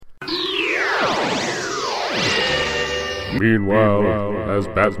Meanwhile, as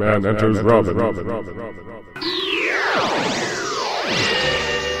Batman enters Robin.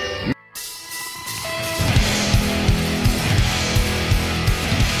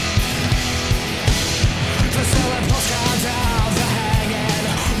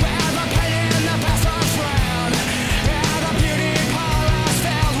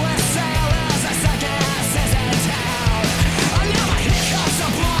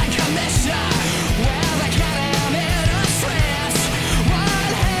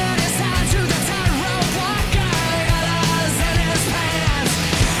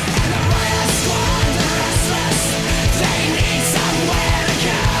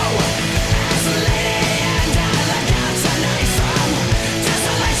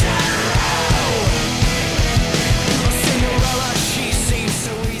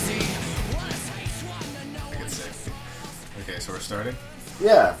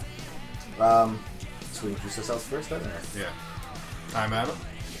 Yeah. Should we introduce ourselves first then? Or? Yeah. I'm Adam.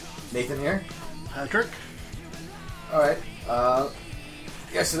 Nathan here. Patrick. Alright.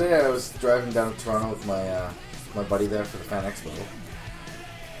 Yesterday I was driving down to Toronto with my buddy there for the Fan Expo.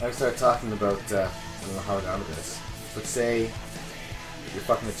 And we started talking about, I don't know how we're down to this, but say you're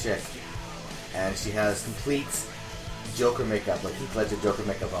fucking a chick and she has complete Joker makeup, like Heath Ledger Joker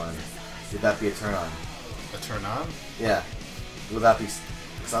makeup on. Would that be a turn on? A turn on? Yeah. Would that be...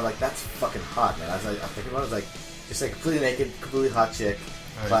 Because I'm like, that's fucking hot, man. I was thinking about it, like, just like completely naked, completely hot chick,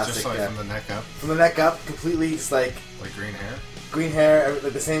 classic. Just like from the neck up? From the neck up, completely just like... Like green hair? Green hair,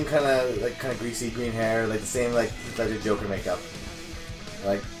 like the same kind of greasy green hair, like the same, like, Ledger Joker makeup.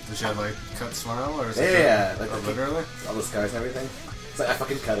 Like... Does she have, like, cut smile, or is it... Yeah, like... literally? All the scars and everything. It's like, I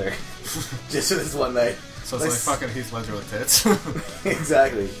fucking cut her. Just for this one night. So it's like fucking Heath Ledger with tits?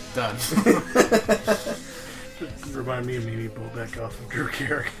 Exactly. Done. Remind me of Mimi Bobek off of Drew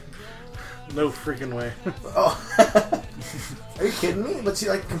Carey. No freaking way. Oh. Are you kidding me? But she,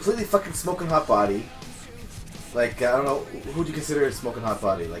 like, completely fucking smoking hot body. Like, I don't know, who do you consider a smoking hot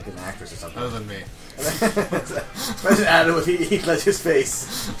body? Like an actress or something? Other than me. Imagine Adam with Heath Ledger's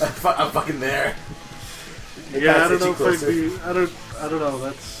face. I'm fucking there. Yeah, I don't know if I'd be... I don't know,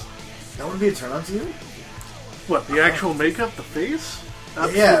 that's... That wouldn't be a turn on to you? What, the actual makeup? The face?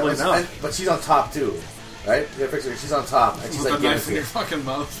 Absolutely not. And, but she's on top too, right? You gotta picture she's on top and she's with like a knife in your fucking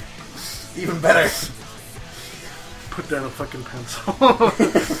mouth. Even better. Put down a fucking pencil.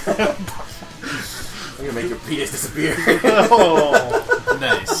 I'm gonna make your penis disappear. Oh,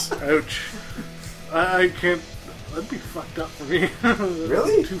 nice. Ouch. I can't. That'd be fucked up for me.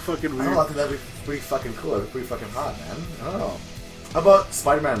 Really? Too fucking I weird. don't know, I think that'd be pretty fucking cool. That'd be pretty fucking hot, man. I don't know. How about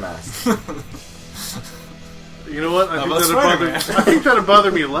Spider-Man mask? You know what? How about I think that'd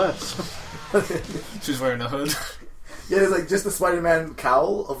bother me less. She's wearing a hood. Yeah, there's like just the Spider-Man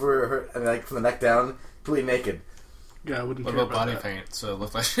cowl over her, and like from the neck down, completely naked. Yeah, I wouldn't What care about body that. paint? So it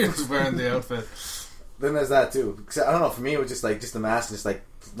looked like she was wearing the outfit. Then there's that too. 'Cause I don't know. For me, it was just like just the mask, and just like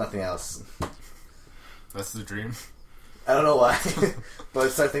nothing else. That's the dream. I don't know why, but I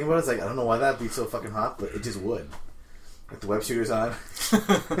started thinking about it. It's like I don't know why that'd be so fucking hot, but it just would. With the web shooters on.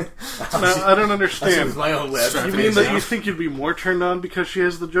 No, I don't understand. With my own web. You mean that you think you'd be more turned on because she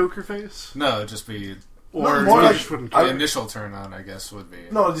has the Joker face? No, it'd just be... Or more you like- just wouldn't The care? initial turn on, I guess, would be...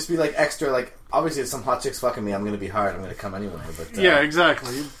 No, it'd just be like extra. Like obviously, if some hot chick's fucking me, I'm gonna be hard. I'm gonna come anyway. But Yeah,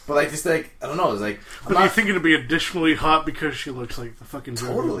 exactly. But like just like I don't know. It's like But do you think it'd be additionally hot because she looks like the fucking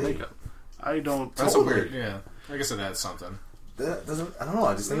Joker with Totally. makeup? I don't. That's Totally. a weird... Yeah. I guess it adds something. that doesn't. I don't know.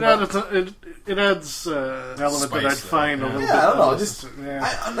 I just think Yeah, about, it adds an element that I'd Spice, find a yeah. little yeah, bit. I don't know. unnecessary.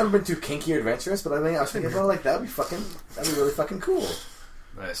 Yeah. I've never been too kinky or adventurous, but I mean, I was thinking about like that'd be really fucking cool.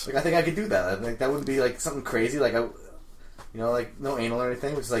 Nice. Like I think I could do that. I think that wouldn't be like something crazy. Like like no anal or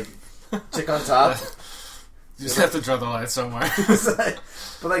anything. Which is like chick on top. You just have to draw the line somewhere.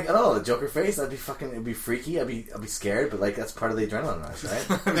 But like I don't know, the Joker face. It'd be freaky. I'd be scared. But like that's part of the adrenaline rush,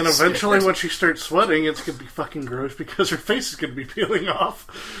 right? And eventually, when she starts sweating, it's gonna be fucking gross because her face is gonna be peeling off.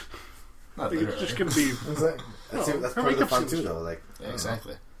 Not Like, it's literally. just gonna be. That's No, that's her part of the makeup fun seems too, though. Like Yeah,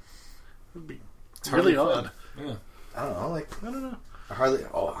 exactly. It'd be It's really Harley odd. Quinn. Yeah. I don't know, like I don't know.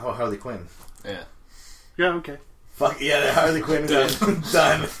 Harley Quinn. Yeah. Yeah, okay. Fuck yeah, Harley Quinn is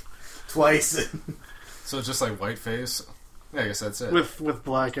done twice. So it's just like white face. Yeah, I guess that's it. With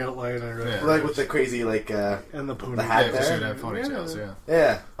black outline or Yeah. Like with the crazy like and the pony. the hat Yeah, because there. you'd have ponytails, yeah.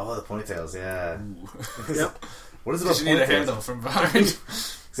 Yeah. Oh, the ponytails. Yeah. Yep. What is it about Because you need a ponytails? handle from behind.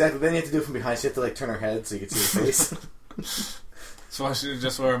 Exactly. Then you have to do it from behind. She have to like turn her head so you can see her face. So why should you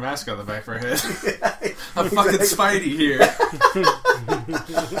just wear a mask on the back of her head? Yeah, I'm fucking exactly. Spidey here.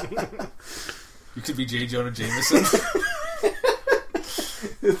 You could be J. Jonah Jameson.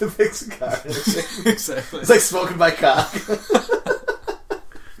 The big cigar. Exactly. It's like smoking my cock.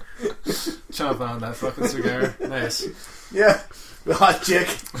 Chomp on that fucking cigar. Nice. Yeah. The hot chick.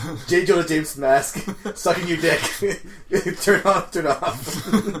 J. Jonah Jameson mask. Sucking your dick. Turn on, turn off.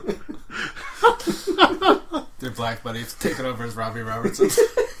 Their black buddy taking over as Robbie Robertson.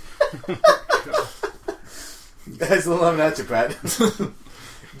 Guys, a little on that, Pat.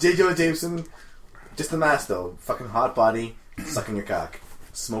 J. Jonah Jameson, just the mask though. Fucking hot body, sucking your cock,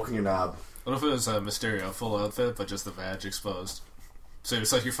 smoking your knob. What if it was Mysterio full outfit, but just the vag exposed? So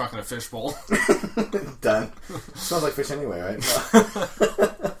it's like you're fucking a fishbowl. Done. Smells like fish anyway, right?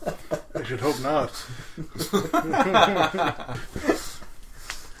 I should hope not.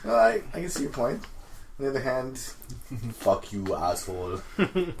 Well, I can see your point. On the other hand, fuck you, asshole.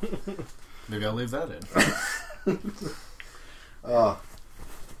 Maybe I'll leave that in. Oh.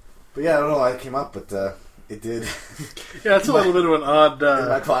 But yeah, I don't know why it came up, but it did. Yeah, it's a little bit of an odd. In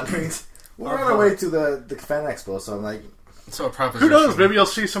my ponderings. We're on our way to the Fan Expo, so I'm like, So a proposition. Who knows? Maybe you'll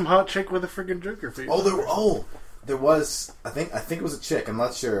see some hot chick with a friggin' Joker face. there was. I think it was a chick. I'm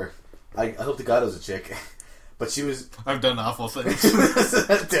not sure. I hope to God it was a chick, but she was I've done awful things.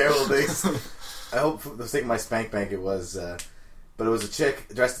 terrible things. I hope for the sake of my spank bank it was, but it was a chick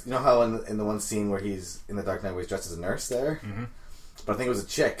dressed. You know how in the one scene where he's in the Dark Knight where he's dressed as a nurse there, but I think it was a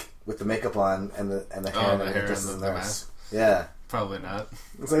chick with the makeup on and the hair and hair dressed and as a the nurse. mask. Yeah, Probably not.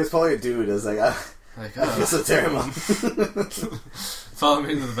 it's like it's probably a dude. It's like I feel so terrible. Follow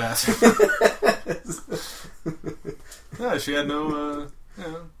me into the bathroom. Yeah, she had no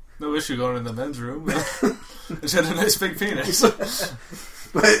issue going in the men's room. She had a nice big penis.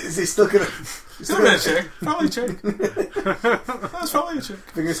 But is he still gonna? Still a chick. Probably a chick. That's probably a chick.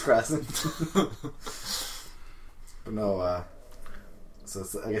 Fingers crossing. But no, so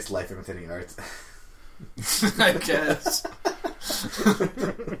it's, I guess life imitating art. I guess.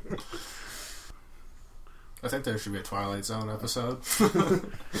 I think there should be a Twilight Zone episode.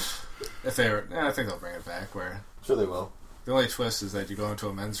 If they were, I think they'll bring it back. Where Sure they will. the only twist is that you go into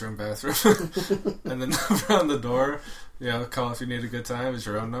a men's room bathroom, and the number on the door, call if you need a good time is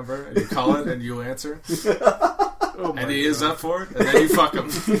your own number, and you call it and you answer, Oh my and he God. is up for it, and then you fuck him.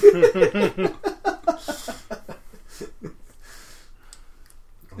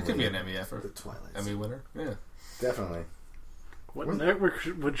 It could be an Emmy The effort, Twilight. Emmy winner. Yeah, Definitely. What network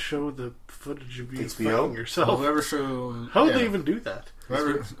would show the footage of you HBO? fucking yourself? whoever showed. How would they even do that?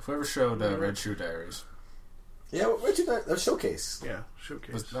 Whoever showed Red Shoe Diaries. Yeah, where'd you that showcase? Yeah,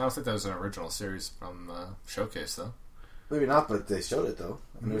 showcase. I don't think that was an original series from Showcase though. Maybe not, but they showed it though.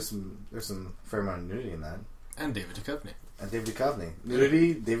 And there's some fair amount of nudity in that. And David Duchovny. And David Duchovny.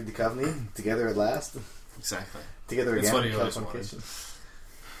 Nudity, David Duchovny, together at last. Exactly. Together It's again. what he always Californication.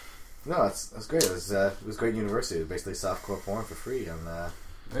 No, that's great. It was great university. It was basically softcore porn for free on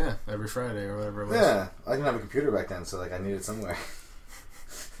Yeah, every Friday or whatever it was. yeah. I didn't have a computer back then, so I needed somewhere.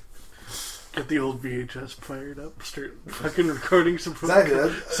 Get the old VHS fired up. Start fucking recording some Exactly.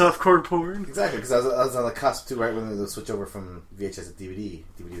 softcore porn. Exactly, because I was on the cusp too, right when they switch over from VHS to DVD.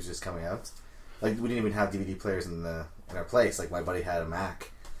 DVD was just coming out. Like we didn't even have DVD players in our place. Like my buddy had a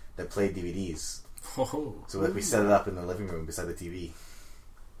Mac that played DVDs, Oh, so we set it up in the living room beside the TV.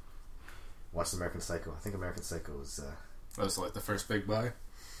 Watched American Psycho. I think American Psycho was. that was like the first big buy.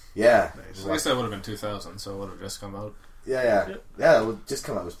 Yeah, Nice. I guess that would have been 2000, so it would have just come out. yeah. Yep. It would just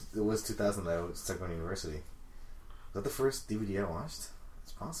come out. It was 2000 that I was stuck on university. Was that the first DVD I watched?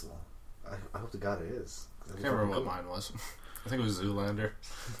 It's possible. I hope to God it is. I can't remember what mine was. I think it was Zoolander.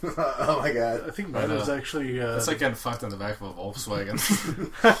 Oh my God! I think mine was actually. It's like getting fucked in the back of a Volkswagen.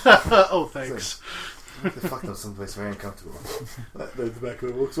 Oh, thanks. They fucked up someplace very uncomfortable. The back of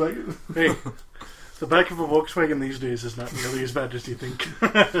a Volkswagen. Hey, the back of a Volkswagen these days is not nearly as bad as you think.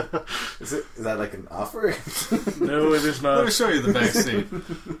 Is that like an offer? No, it is Let me not. show you the back seat.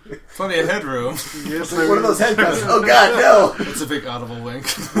 Plenty of headroom. Yes, Like one of those handcuffs. Oh God, no! It's a big audible wink.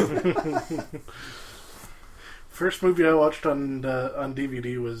 First movie I watched on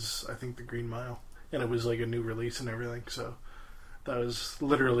DVD was, I think, The Green Mile, and it was like a new release and everything. So that was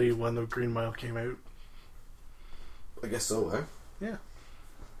literally when The Green Mile came out. I guess so, eh? Yeah.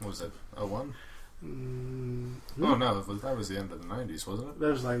 What was it? 01? Mm, Oh no, that was the end of the 90s, wasn't it?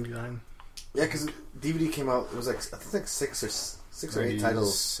 That was 99. Yeah, because DVD came out. It was like I think like six or eight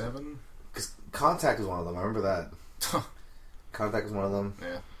titles. 7? Because Contact was one of them. I remember that. Contact was one of them.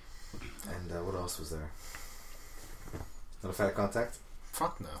 Yeah. And what else was there? Not a fan of Contact?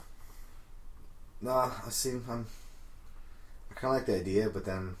 Fuck no. Nah, I kind of like the idea, but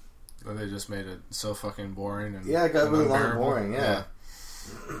then Then they just made it so fucking boring and yeah, it got really long and unbearable. boring. Yeah.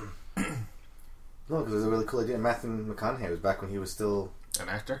 No, because it was a really cool idea. Matthew McConaughey was back when he was still An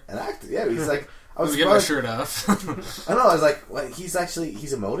actor? An actor, yeah. He's like, I was Let me get my surprised. shirt off. I know. I was like, well, he's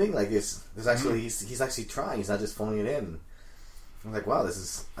emoting. Like, there's actually he's actually trying. He's not just phoning it in. I'm like, wow,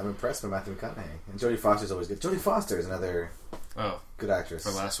 I'm impressed by Matthew McConaughey. And Jodie Foster's always good. Jodie Foster is another good actress.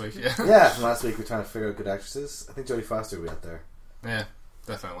 For last week, yeah. Yeah, from last week we're trying to figure out good actresses. I think Jodie Foster will be up there. Yeah,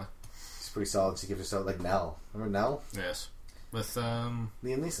 definitely. She's pretty solid. She gives herself, like Nell. Remember Nell? Yes. With, Liam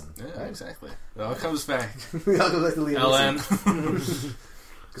Neeson. Yeah, right? exactly. It all comes back. We all go back to Liam LN. Neeson.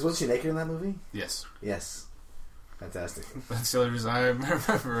 Because wasn't she naked in that movie? Yes. Yes. Fantastic. That's the only reason I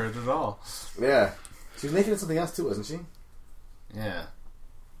remember it at all. Yeah. She was naked in something else too, wasn't she? Yeah.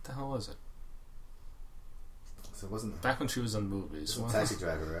 What the hell was it? So it wasn't... Back when she was in movies. It was a Taxi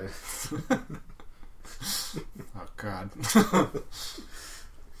Driver, right? Oh, God.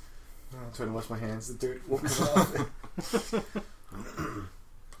 I'm trying to wash my hands. The dirt won't come off.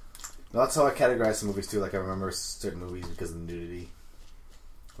 No, that's how I categorize some movies too. Like I remember certain movies because of the nudity.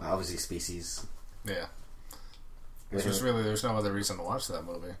 Well, obviously, Species. Yeah. There's no other reason to watch that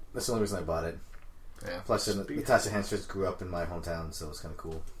movie. That's the only reason I bought it. Yeah. Plus, Natasha Henstridge grew up in my hometown, so it was kind of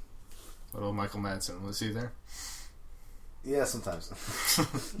cool. Little Michael Madsen, was he there? Yeah, sometimes.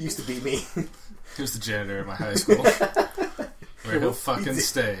 Used to beat me. He was the janitor at my high school. Where he'll fucking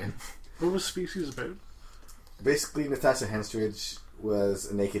stay. What was Species about? Basically, Natasha Henstridge was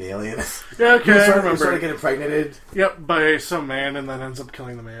a naked alien. Yeah, okay, I He remember. was trying to get impregnated. Yep, by some man, and then ends up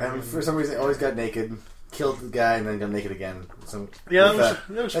killing the man. And for some reason, always got naked. Killed the guy, and then got naked again. Yeah, that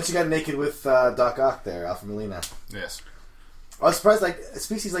Then was she got naked with Doc Ock there, Alfred Molina. Yes. I was surprised, like,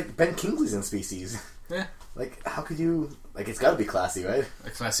 Species, like, Ben Kingsley's in Species. Yeah. Like, how could you... Like, it's gotta be classy, right? A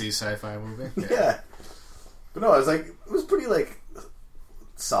classy sci-fi movie. Yeah. But no, I was like... It was pretty, like,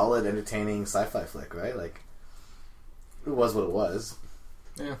 solid, entertaining sci-fi flick, right? Like, it was what it was.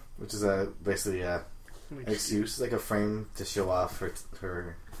 Yeah. Which is basically an excuse, like a frame to show off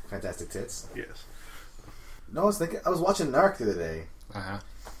her fantastic tits. Yes. No, I was watching Narc the other day. Uh-huh.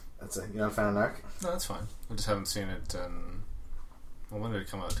 You're not a fan of Narc? No, that's fine. I just haven't seen it in... Well, when did it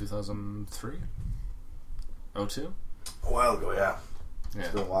come out? 2003? 02? A while ago, yeah. Yeah. It's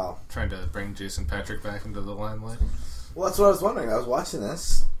been a while. Trying to bring Jason Patrick back into the limelight. Well, that's what I was wondering. I was watching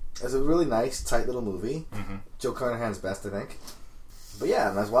this. It's a really nice, tight little movie. Mm-hmm. Joe Carnahan's best, I think. But yeah,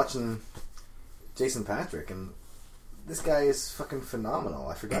 and I was watching Jason Patrick, and this guy is fucking phenomenal.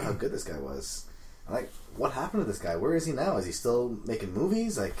 I forgot how good this guy was. I'm like, what happened to this guy? Where is he now? Is he still making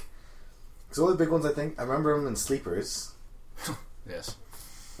movies? Like, because all the big ones, I remember him in Sleepers. Yes.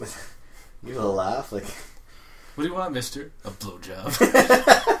 Give a little laugh, like... What do you want, mister? A blowjob.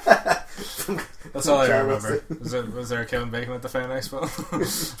 That's all I remember. Was there a Kevin Bacon at the Fan Expo?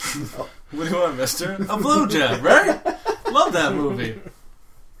 No. What do you want, mister? A blowjob, right? Love that movie.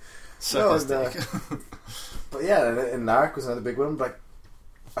 Suck his dick. But yeah, and Narc was another big one. But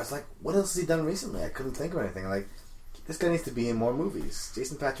I was like, what else has he done recently? I couldn't think of anything. Like, this guy needs to be in more movies.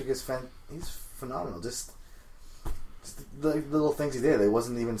 Jason Patrick is he's phenomenal. Just the little things he did. It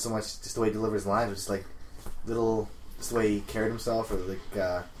wasn't even so much just the way he delivered his lines. It was just like just the way he carried himself, or like,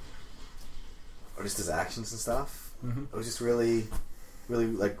 or just his actions and stuff. Mm-hmm. It was just really, really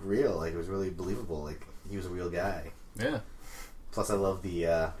like real. Like, it was really believable. Like, he was a real guy. Yeah. Plus, I love the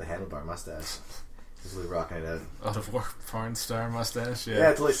handlebar mustache. He's really rocking it out. Out of work porn star mustache. Yeah.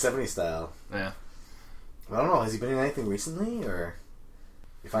 Yeah, it's like 70s style. Yeah. I don't know. Has he been in anything recently, or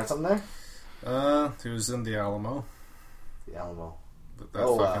you find something there? He was in The Alamo. The Alamo. That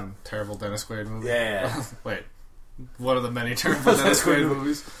fucking terrible Dennis Quaid movie. Yeah. Wait. One of the many terrible Dennis Quaid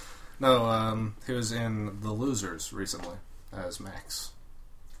movies. No, he was in The Losers recently as Max.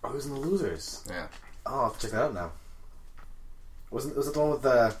 Oh, he was in The Losers. Yeah. Oh, I'll have to check that out now. Was it the one with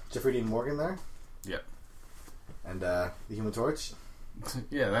Jeffrey Dean Morgan there? Yep. And the Human Torch?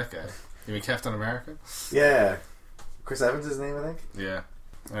 Yeah, that guy. You mean Captain America? Yeah. Chris Evans is his name, I think? Yeah.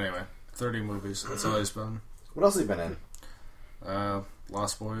 Anyway, 30 movies. That's all he's been. What else has he been in?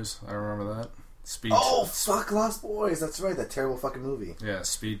 Lost Boys. I remember that. Speed. Oh, fuck Lost Boys. That's right. That terrible fucking movie. Yeah,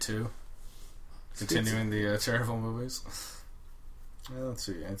 Speed 2. Continuing the terrible movies. Yeah, let's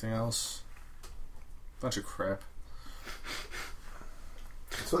see. Anything else? Bunch of crap.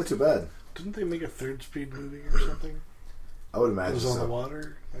 It's really too bad. Didn't they make a third Speed movie or something? I would It imagine was on so. the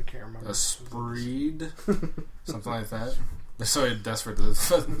water? I can't remember. A Spreed? Something like that. They're so desperate to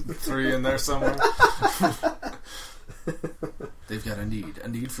put 3 in there somewhere. They've got a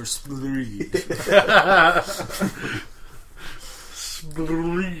need for Spreed.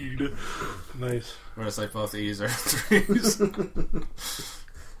 Speed. Nice. Where it's like both E's or 3's.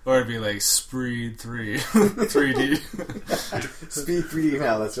 Or it'd be like Speed 3. 3D. Speed 3D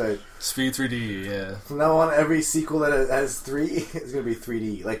now, that's right. Speed 3D, yeah. From now on, every sequel that has 3 is going to be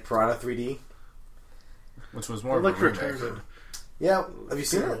 3D. Like Piranha 3D. Which was more of like a remake. retarded. Yeah, have you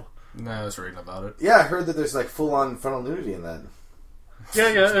seen it? No, I was reading about it. Yeah, I heard that there's like full-on frontal nudity in that. Yeah,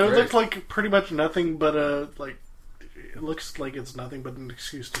 it Great. looked like pretty much nothing but like it looks like it's nothing but an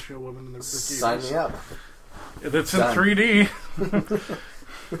excuse to show women in their bikinis. Sign me up. It's in Done. 3D.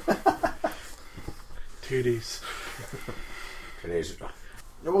 2Ds.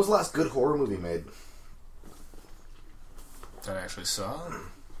 What was the last good horror movie made? That I actually saw.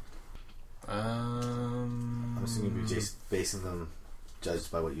 I'm assuming you'd be just basing them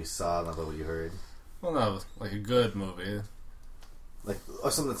judged by what you saw, not by what you heard. Well, no, like a good movie. Like,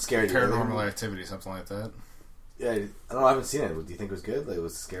 or something that scared you. Paranormal Activity, something like that. Yeah, I don't know, I haven't seen it. Do you think it was good? Like, it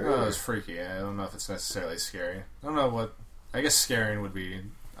was scary? No, it was freaky. I don't know if it's necessarily scary. I don't know what... I guess scaring would be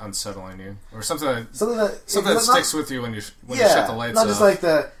unsettling you. Or something that sticks with you when you shut the lights off. Not just like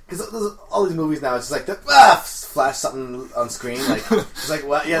because all these movies now, it's just like flash something on screen. Like, it's like,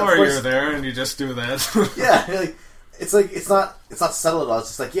 well, yeah. Or you're there and you just do that. Yeah, like, it's not subtle at all. It's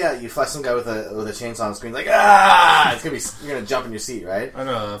just like, yeah, you flash some guy with a chainsaw on screen, like, you're gonna jump in your seat, right? I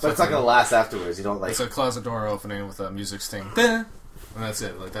know. But it's not gonna last afterwards. You don't like. It's a closet door opening with a music sting. And that's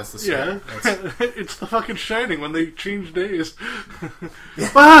it. Like, that's the scare. Yeah, it's the fucking Shining when they change days.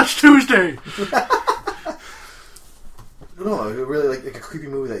 It's Tuesday. No, really like a creepy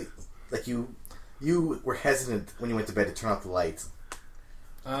movie that like you were hesitant when you went to bed to turn off the lights.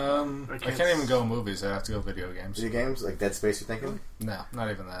 I can't even go movies. I have to go video games. Video games like Dead Space. You're thinking? No,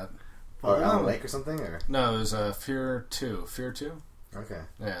 not even that. Or Alan Wake or something? Or No, it was Fear 2. Fear 2? okay.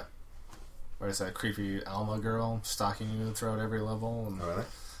 Yeah. Where it's that creepy Alma girl stalking you throughout every level. And, Oh, really?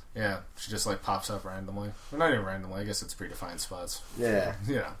 yeah, she just like pops up randomly. Well, not even randomly. I guess it's predefined spots. Yeah.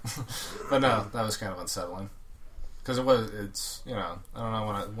 Yeah. But no, that was kind of unsettling. Because it's, I don't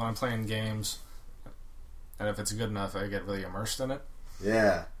know, when I'm playing games, and if it's good enough, I get really immersed in it.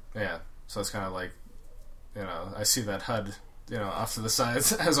 Yeah. Yeah. So it's kind of like, I see that HUD, off to the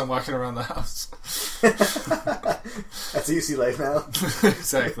sides as I'm walking around the house. That's how you see life now.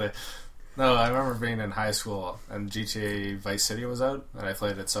 Exactly. No, I remember being in high school and GTA Vice City was out, and I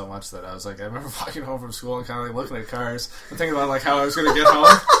played it so much that I was like, I remember walking home from school and kind of like looking at cars and thinking about like how I was going to get home.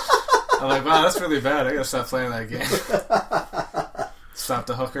 I'm like, wow, that's really bad. I got to stop playing that game. Stop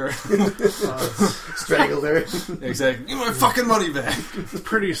the hooker. Strangled her. Exactly. Give me my fucking money back. It's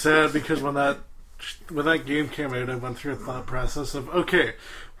pretty sad because when that game came out, I went through a thought process of, okay,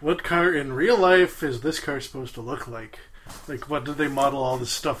 what car in real life is this car supposed to look like? Like, what did they model all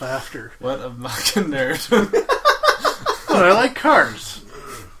this stuff after? What a fucking nerd. Well, I like cars.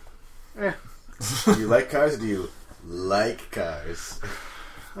 Do you like cars or do you like cars?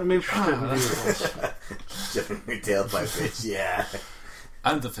 I'm interested in vehicles. Jumping your tailpipe, bitch, yeah.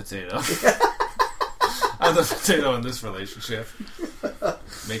 I'm the potato. I'm the potato in this relationship.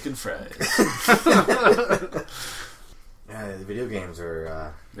 Making fries. Yeah, the video games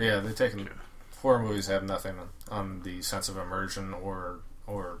are... Yeah, they're taking... Horror movies have nothing on the sense of immersion or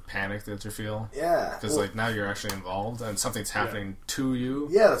panic that you feel. Yeah. Because like now you're actually involved and something's happening to you.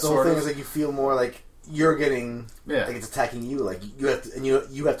 Yeah, that's the whole thing. Is like you feel more like you're getting... Yeah. Like it's attacking you. Like you have to... And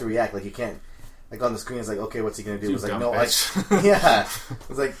you have to react. Like you can't... Like on the screen, it's like, okay, what's he going to do? You It's like, dumb no, bitch. like... Yeah.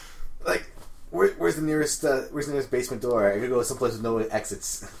 It's like where's the nearest basement door? I could go someplace with no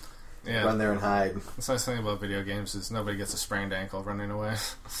exits. Yeah. Run there and hide. That's the nice thing about video games is nobody gets a sprained ankle running away.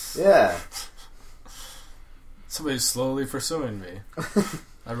 Yeah. Somebody's slowly pursuing me.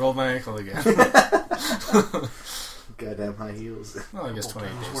 I rolled my ankle again. Goddamn high heels. Well, I guess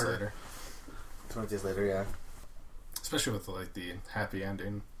 28 days later. 20 days later, yeah. Especially with the happy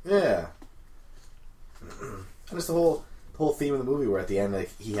ending. Yeah. And just the whole theme of the movie where at the end,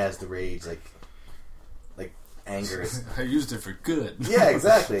 like, he has the rage, like anger. I used it for good. Yeah,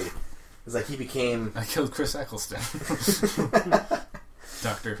 exactly. It's like he became... I killed Chris Eccleston.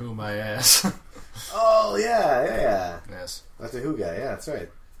 Doctor Who my ass. Oh, yeah. Yes. Doctor Who guy, yeah, that's right.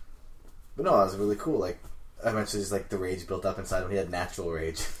 But no, it was really cool. Like, eventually just like the rage built up inside him. He had natural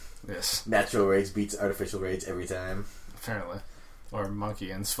rage. Yes. Natural rage beats artificial rage every time. Apparently. Or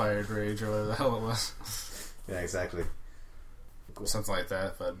monkey-inspired rage or whatever the hell it was. Yeah, exactly. Cool. Something like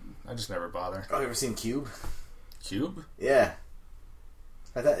that, but I just never bother. Oh, you ever seen Cube? Cube? Yeah.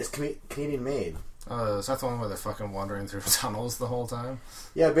 I thought it's Canadian made. Is that the one where they're fucking wandering through tunnels the whole time?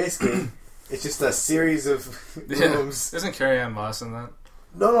 Yeah, basically, it's just a series of rooms. Isn't Carrie-Anne Moss in that?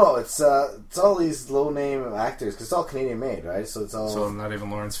 No, it's all these low-name actors, because it's all Canadian made, right? So it's all... So not even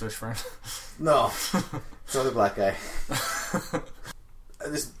Lawrence Fishburne? No. It's another black guy.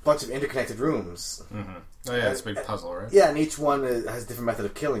 this bunch of interconnected rooms. Mm-hmm. Oh yeah, it's a big puzzle, right? Yeah, and each one has a different method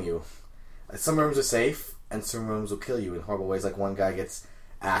of killing you. Some rooms are safe, and some rooms will kill you in horrible ways. Like one guy gets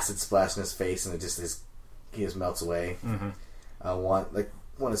acid splashed in his face, and he just melts away. Mm-hmm.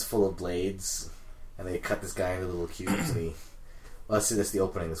 One is full of blades, and they cut this guy into little cubes. And let's see, that's the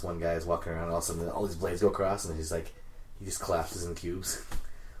opening. This one guy is walking around, and all of a sudden all these blades go across, and he just collapses in cubes.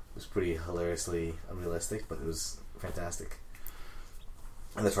 It was pretty hilariously unrealistic, but it was fantastic.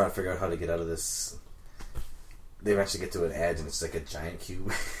 And they're trying to figure out how to get out of this. They eventually get to an edge, and it's like a giant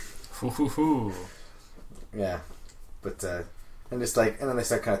cube. Yeah, but and then they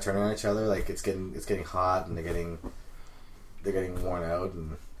start kind of turning on each other. Like it's getting hot, and they're getting worn out,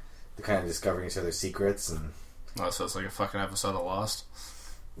 and they're kind of discovering each other's secrets. And so it's like a fucking episode of Lost.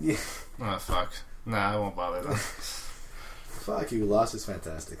 Yeah. Oh fuck. Nah, I won't bother then. Fuck you, Lost is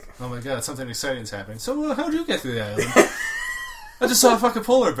fantastic. Oh my god, something exciting's happening. So how'd you get to the island? I just saw a fucking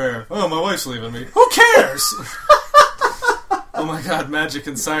polar bear. Oh, my wife's leaving me. Who cares? Oh my god, magic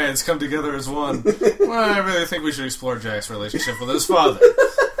and science come together as one. Well, I really think we should explore Jack's relationship with his father.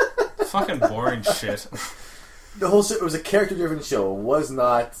 Fucking boring shit. The whole show, it was a character-driven show. It was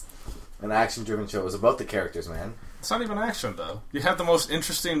not an action-driven show. It was about the characters, man. It's not even action, though. You have the most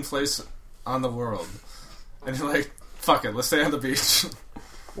interesting place on the world. And you're like, fuck it, let's stay on the beach.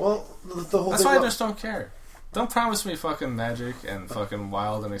 Well, the whole That's thing... why I just don't care. Don't promise me fucking magic and fucking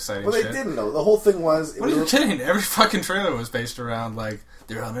wild and exciting shit. Well, they didn't, though. The whole thing was... What are you kidding? Every fucking trailer was based around, like,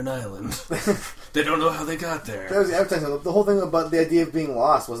 they're on an island. They don't know how they got there. That was the advertising. The whole thing about the idea of being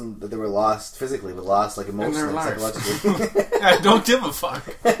lost wasn't that they were lost physically, but lost, like, emotionally, psychologically. I don't give a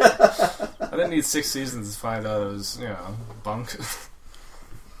fuck. I didn't need 6 seasons to find out it was, bunk.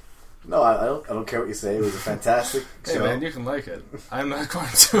 No, I don't care what you say. It was a fantastic show. Hey, man, you can like it. I'm not going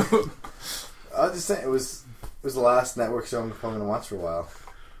to. I was just saying, it was the last network show I'm probably going to watch for a while.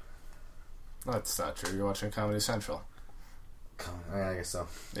 That's not true. You're watching Comedy Central. Yeah, I guess so.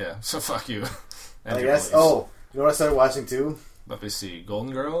 Yeah, so fuck you. I guess. Oh, you know what I started watching too? Let me see.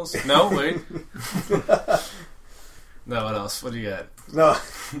 Golden Girls? No, wait. No, what else? What do you got? No.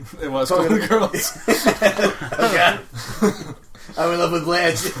 It was Golden Girls. Oh, God. I'm in love with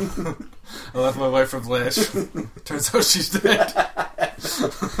Blanche. I left my wife for Blanche. Turns out she's dead.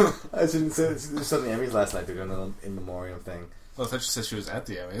 I shouldn't say this. There's something Emmys last night. They're doing an in memoriam thing. Well, I thought you said she was at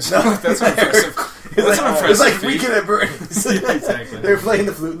the Emmys. No. That's impressive. That's an impressive It's like feat. Weekend at Bernie's. Yeah, exactly. They were playing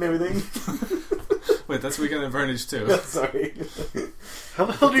the flute and everything. Wait, that's Weekend at Bernie's too. Sorry. How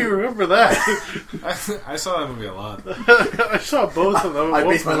the hell do you remember that? I saw that movie a lot. I saw both of them. I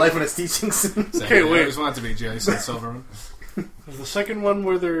based my life on its teachings. Exactly. Okay, wait. I always wanted to be Jason Silverman. Was the second one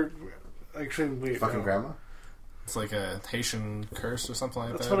where they're actually Fucking grandma? It's like a Haitian curse or something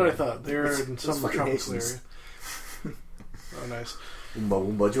like That's that. what I thought. They were in some fucking tropical Haitians. area. Oh, nice. Oomba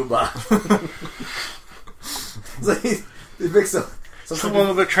oomba jumba. It's like he makes some Someone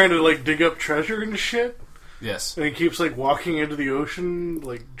where they're trying to like dig up treasure and shit. Yes. And he keeps like walking into the ocean,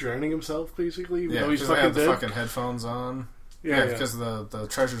 like drowning himself, basically. Even Yeah, though he's because they fucking have the dead. fucking headphones on. Yeah, because the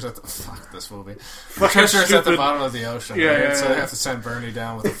treasure's at the... Fuck this movie. The Fucking treasure's at the stupid. bottom of the ocean, Yeah, right? yeah, So yeah. they have to send Bernie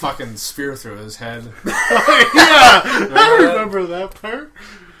down with a fucking spear through his head. Yeah, I that? remember that part.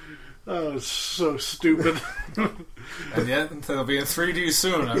 Oh, it's so stupid. And yet, they'll be in 3D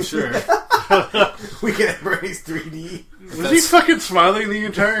soon, I'm sure. Weekend at Bernie's 3D. Was he fucking smiling the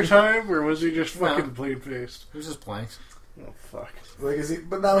entire time, or was he just fucking plain faced? He was just blank. Oh fuck! Like, is he?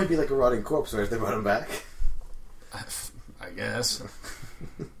 But now he'd be like a rotting corpse, right? If they brought him back. I guess.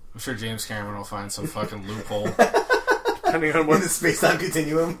 I'm sure James Cameron will find some fucking loophole. Depending on In what the space-time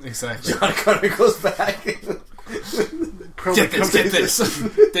continuum, Exactly. John Connor goes back. probably Get comes this.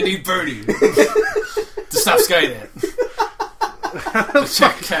 They need Bernie to stop Skynet. The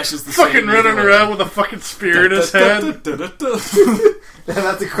check cashes the fucking same running either way. around with a fucking spear in his head. And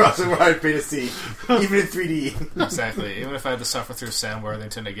that's a crossover I'd pay to see, even in 3D. Exactly. Even if I had to suffer through Sam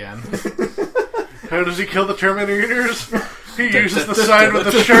Worthington again. How does he kill the Terminators? He uses the side with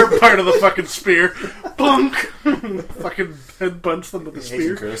the sharp part of the fucking spear. Plunk! Fucking head bunch them with the Asian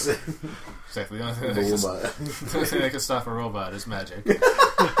spear. curse. Exactly. The only thing, Boomba. the only thing that can stop a robot is magic.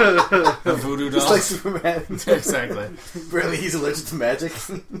 A voodoo doll. Just like Superman. Exactly. Apparently he's allergic to magic.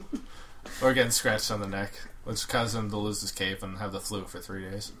 Or getting scratched on the neck, which caused him to lose his cape and have the flu for 3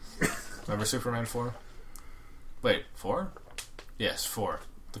 days. Remember Superman 4? Wait, 4? Yes, 4.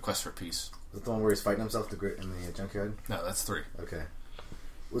 The Quest for Peace. Is that the one where he's fighting himself in the junkyard? No, that's 3. Okay.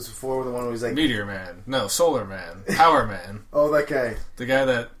 Was before the one where he's like... Meteor Man. No, Solar Man. Power Man. Oh, that guy. The guy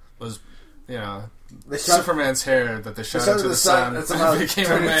that was, They shot, Superman's hair that they they shot shot into to the sun and somehow and became a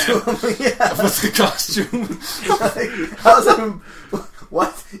turned man into him. Yeah. with the costume. Like, how's that...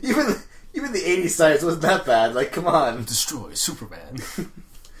 What? Even the 80s science wasn't that bad. Like, come on. Destroy Superman.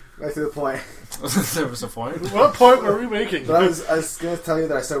 Right to the point. There was a point. What point were we making? But I was going to tell you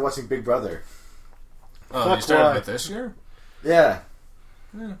that I started watching Big Brother. Oh, Fuck, you started why? with this year? Yeah.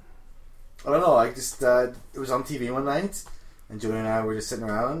 Yeah. I don't know. I just it was on TV one night, and Julie and I were just sitting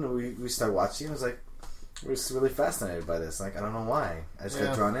around, and we started watching. I was like, we're just really fascinated by this. Like, I don't know why. I just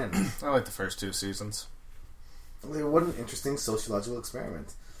got drawn in. I like the first 2 seasons. What an interesting sociological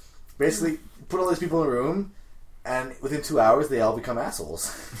experiment. Basically, put all these people in a room, and within 2 hours, they all become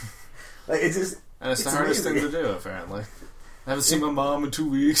assholes. Like, it's just... And it's the hardest amazing. thing to do, apparently. I haven't seen my mom in 2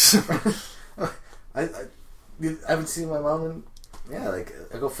 weeks. I haven't seen my mom in... Yeah, like,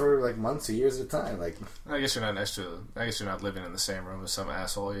 I go for, like, months or years at a time. Like, I guess you're not living in the same room as some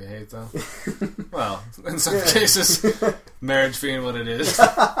asshole you hate, though. Well, in some cases, marriage being what it is.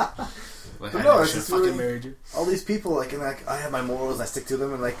 Like, I never should have fucking married you. All these people, like, and like, I have my morals, I stick to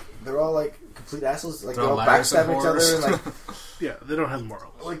them, and like, they're all like complete assholes. Like, They're they all all liars and backstab each other, whores. and like, Yeah, they don't have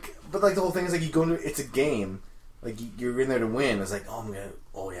morals. like, but like the whole thing is like, you go into it's a game, like you're in there to win. It's like,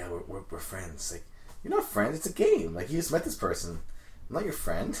 we're friends. Like, you're not friends. It's a game. Like, you just met this person. I'm not your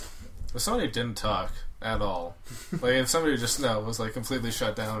friend. If somebody didn't talk at all, like if somebody just was like completely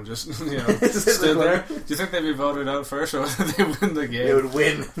shut down and just stood there, do you think they'd be voted out first, or would they win the game? They would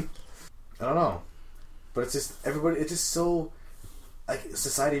win. I don't know, but it's just everybody. It's just so like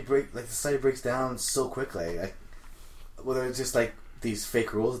society breaks down so quickly. Like, whether it's just like these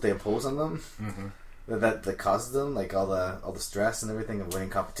fake rules that they impose on them that causes them like all the stress and everything of winning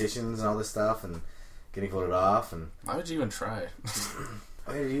competitions and all this stuff and getting voted off. And why would you even try?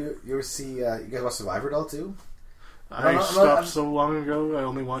 you ever see you guys watch Survivor at all too? I stopped so long ago. I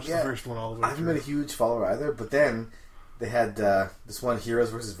only watched the first one all the way I haven't through. been a huge follower either, but then they had this one, Heroes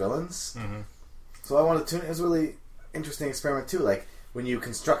versus Villains. So I wanted to tune. It was a really interesting experiment too. Like, when you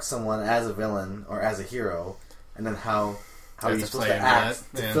construct someone as a villain or as a hero, and then how you're supposed to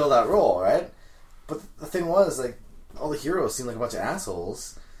act to fill that role, right? But the thing was, like, all the heroes seemed like a bunch of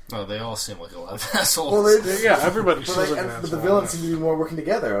assholes. No, they all seem like a lot of assholes. Well, everybody but, seems like, like an but asshole. the villains seemed to be more working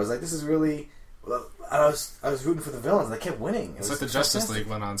together. I was like, this is really. Well, I was rooting for the villains, and they kept winning. It's like the Justice League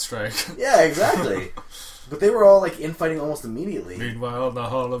went on strike. Yeah, exactly. But they were all like infighting almost immediately. Meanwhile, in the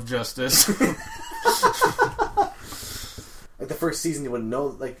Hall of Justice. Like, the first season, you wouldn't know.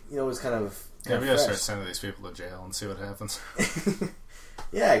 Like, it was kind of. Yeah, we gotta start sending these people to jail and see what happens.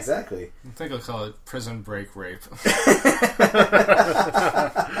 Yeah, exactly. I think I'll call it prison break rape.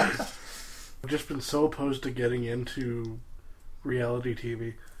 I've just been so opposed to getting into reality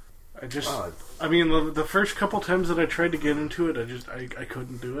TV. I mean, the first couple times that I tried to get into it, I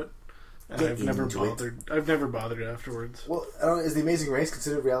couldn't do it. And I've never bothered afterwards. Well, I don't know, is The Amazing Race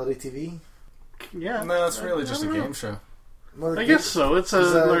considered reality TV? Yeah. No, it's really just a game show. Well, I guess so. It's a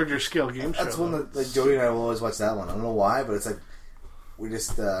larger scale game show. That's one that like, Jody and I will always watch that one. I don't know why, but it's like we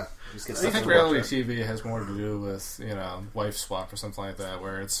just get stuff. I think reality TV has more to do with wife swap or something like that,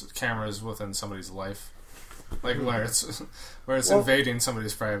 where it's cameras within somebody's life, like where it's invading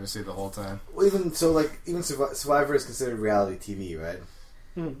somebody's privacy the whole time. Well, even Survivor is considered reality TV, right?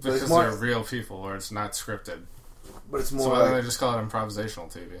 Because they're real people, or it's not scripted. But it's more. So why like, don't they just call it improvisational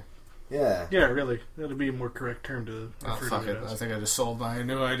TV? Yeah. Yeah, really. That'd be a more correct term to refer fuck to it. it as. I think I just sold my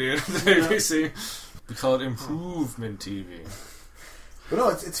new idea to the ABC. We call it improvement TV. But no,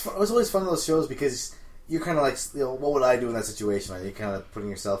 it was always fun those shows because you're kind of like, what would I do in that situation? Are you kind of putting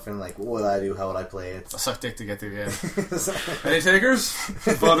yourself in, like, what would I do? How would I play it? I suck dick to get to the end. Any takers?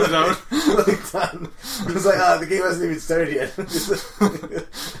 Vote it out. Done. It was like, the game hasn't even started yet.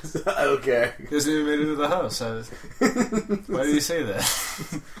 I don't care. He hasn't even made it to the house. Why do you say that?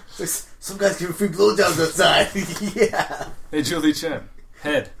 Some guys give free blowjobs outside. Yeah. Hey, Julie Chen.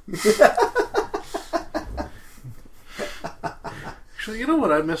 Head. Actually, you know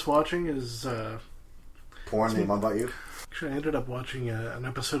what I miss watching is... Porn, name about you? Actually, I ended up watching an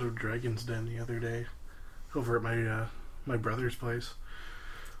episode of Dragon's Den the other day over at my brother's place.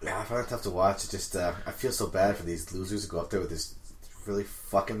 Yeah, I find it tough to watch. It just, I feel so bad for these losers who go up there with this really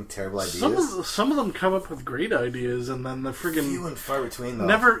fucking terrible ideas. Some of them come up with great ideas, and then the friggin' few and far between, though.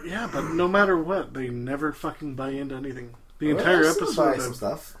 Never, yeah, but no matter what, they never fucking buy into anything. The entire episode. Buy some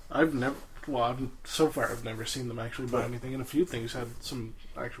stuff. I've never seen them actually buy anything, and a few things had some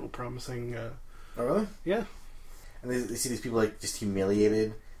actual promising. Oh, really? Yeah. And they see these people like just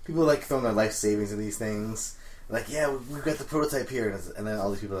humiliated. People like throwing their life savings into these things. Like, yeah, we've got the prototype here, and then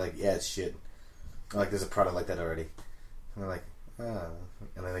all these people are like, yeah, it's shit. Or, like, there's a product like that already, and they're like, oh.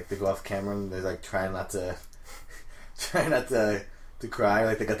 And then like they go off camera and they're like trying not to cry.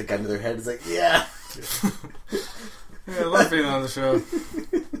 Like they got the gun to their head. It's like, yeah. I love being on the show.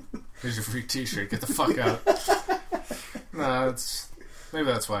 Here's your free T-shirt. Get the fuck out. No, maybe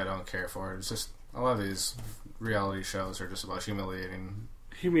that's why I don't care for it. It's just a lot of these reality shows are just about humiliating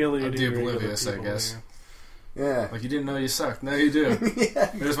the oblivious, people, I guess. Yeah. Like, you didn't know you sucked. Now you do.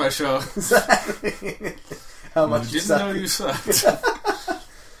 Yeah. Here's my show. Exactly. How much you didn't know you sucked.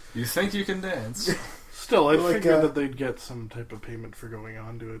 You think you can dance. Still, I Like, figured that they'd get some type of payment for going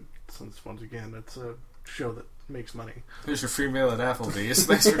on to it, since, once again, it's a show that makes money. Here's your free meal at Applebee's.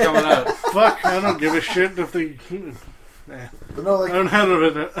 Thanks for coming out. Fuck, I don't give a shit if they... But no, like, I don't have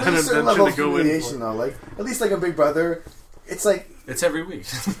an there's a certain level intention of to go in humiliation, for. though. Like, at least like a Big Brother, it's like It's every week.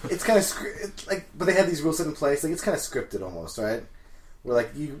 it's kind of like, but they have these rules set in place. Like, it's kind of scripted almost, right? Where like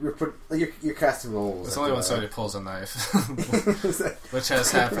you're casting roles. It's like, only when somebody pulls a knife. Which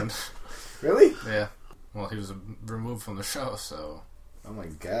has happened. Really? Yeah. Well, he was removed from the show, so... Oh my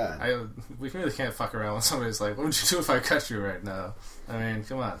god. We really can't fuck around when somebody's like, what would you do if I cut you right now? I mean,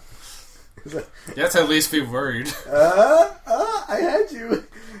 come on. You have to at least be worried. I had you.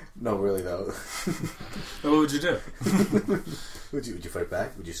 No, really though. What would you do? Would you fight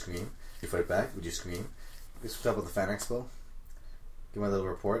back? Would you scream? Would you fight back? Would you scream? Let's talk about the Fan Expo. Give my little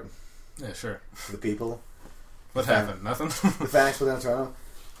report Yeah, sure. to the people. What happened? Nothing? The Fan Expo down in Toronto.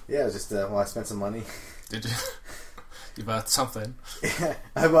 Yeah, it was just I spent some money. Did you? You bought something. Yeah,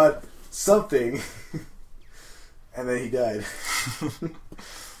 I bought something, and then he died.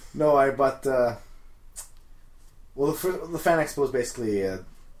 No, I bought. Well, the Fan Expo is basically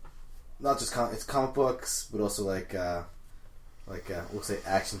not just it's comic books, but also like we'll say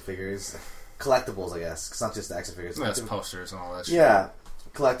action figures, collectibles. I guess it's not just action figures. That's posters and all that shit. Yeah,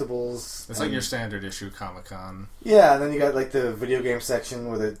 collectibles. It's like your standard issue Comic-Con. Yeah, and then you got like the video game section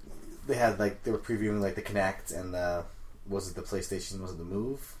where they had like they were previewing like the Kinect and was it the PlayStation? Was it the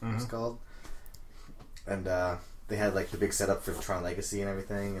Move? It was called. And they had like the big setup for Tron Legacy and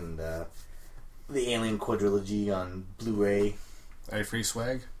everything, and the Alien quadrilogy on Blu-ray. Any free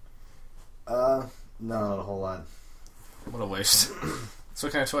swag? No, not a whole lot. What a waste. So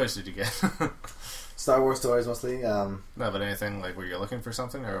what kind of toys did you get? Star Wars toys mostly. No, but anything like were you looking for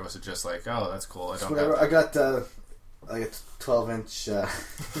something, or was it just like, oh, that's cool? I don't Whatever. have I got like a 12-inch.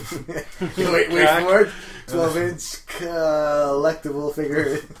 Wait for it. 12-inch collectible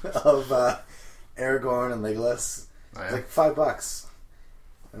figure of Aragorn and Legolas. Oh, yeah? Like $5.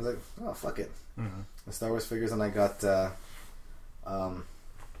 I was like, oh fuck it. Mm-hmm. The Star Wars figures, and I got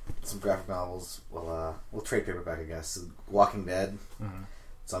some graphic novels. Well, trade paperback, I guess. Walking Dead,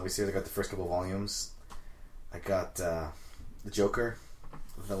 Zombie Series. I got the first couple volumes. I got the Joker,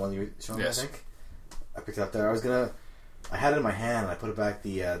 the one you were showing me, Yes. I think. I picked it up there. I had it in my hand, and I put it back.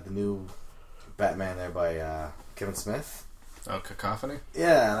 The new Batman there by Kevin Smith. Oh, Cacophony?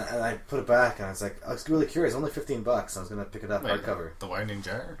 Yeah, and I put it back, and I was like, I was really curious. Only $15. I was gonna pick it up Wait, hardcover. The Winding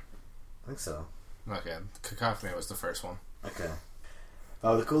Jar? I think so. Okay, Cacophony was the first one. Okay.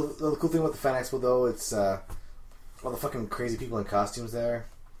 The cool thing about the Fan Expo though, it's all the fucking crazy people in costumes there.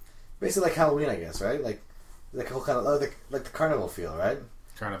 Basically like Halloween, I guess, right? Like a whole kind of like the carnival feel, right?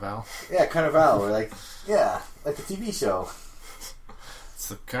 Carnival? Yeah, Carnival, or like the TV show, It's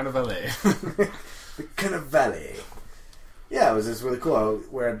the Carnivale. the Carnivale. Yeah, it was just really cool.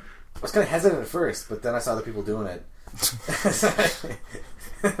 I was kind of hesitant at first, but then I saw the people doing it.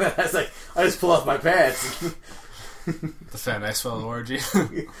 I was like, I just pull off my pants. The Fan Expo orgy.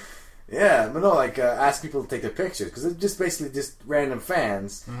 Yeah, but no, like ask people to take their pictures because it's just basically just random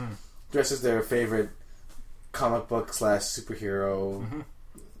fans dressed as their favorite comic book / superhero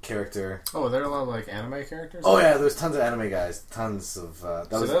character. Oh, were there a lot of like anime characters? Oh yeah, there's tons of anime guys, tons of.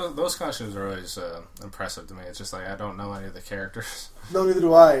 Those costumes are always impressive to me. It's just like I don't know any of the characters. No, neither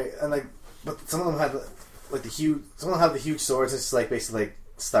do I. And like, but some of them had like the huge. Some of them have the huge swords. It's just like basically like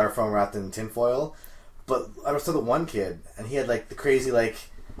styrofoam wrapped in tinfoil. But I saw the one kid, and he had like the crazy like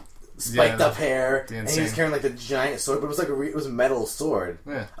spiked up hair, and he was carrying like the giant sword. But it was like it was a metal sword.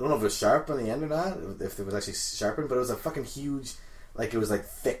 Yeah. I don't know if it was sharp on the end or not, if it was actually sharpened, but it was a fucking huge, like it was like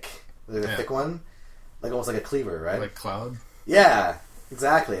thick, like a thick one, like almost like a cleaver, right? Like Cloud. Yeah,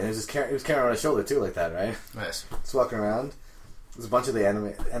 exactly. And it was carrying on his shoulder too, like that, right? Nice. Just walking around. There's a bunch of the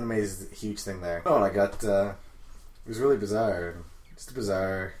anime is a huge thing there. Oh, and I got it was really bizarre, just a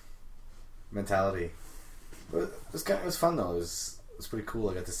bizarre mentality. But it was fun though. It was pretty cool.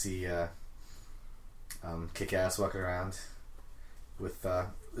 I got to see Kick-Ass walking around with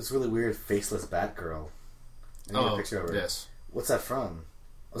this really weird faceless Batgirl. I need a picture of her. Yes. What's that from?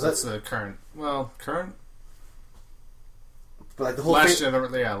 That's the current. Well, current. But like the whole last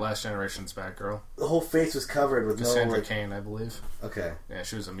generation's Batgirl. The whole face was covered with Cassandra no. Cain, I believe. Okay. Yeah,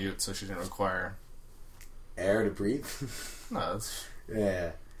 she was a mute, so she didn't require air to breathe. No, it's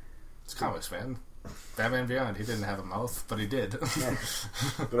Yeah. comics, man. Batman Beyond, he didn't have a mouth, but he did. Yeah.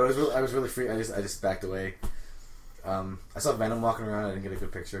 But I was really free. I just backed away. I saw Venom walking around. I didn't get a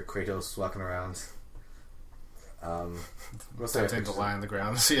good picture. Kratos walking around. What's that? Tempting to lie on the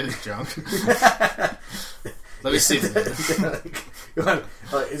ground to see his junk. Let me see. You want,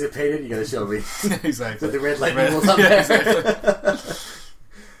 is it painted? You gotta show me. Exactly. With the red lightning bolts on there. Exactly.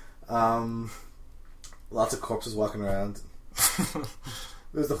 Lots of corpses walking around.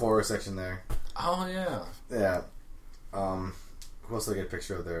 There's the horror section there. Oh yeah. Yeah. Who else did I get a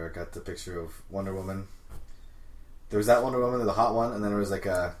picture of there? I got the picture of Wonder Woman. There was that Wonder Woman, the hot one, and then there was like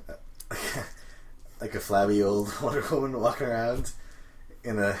a like a flabby old Wonder Woman walking around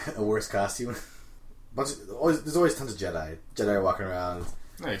in a worse costume. There's always tons of Jedi walking around.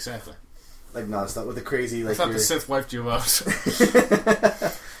 Yeah, exactly. Like nonstop with the crazy like. I thought the Sith wiped you out.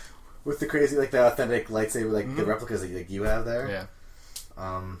 With the crazy like the authentic lightsaber like the replicas that like you have there. Yeah.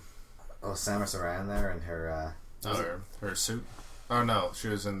 Samus Aran there and her. Her suit. Oh no, she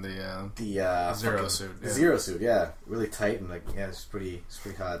was in the Zero suit. The Yeah. Zero suit, yeah, really tight and like it's pretty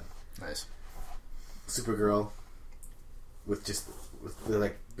hot. Nice. Supergirl with the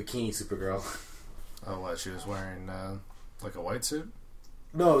like bikini Supergirl. Oh, what? She was wearing like a white suit.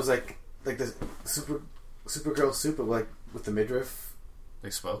 No, it was like the Supergirl suit, but like with the midriff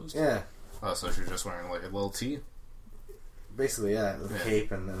Exposed. Yeah. Oh, so she was just wearing like a little tee. Basically, yeah, with a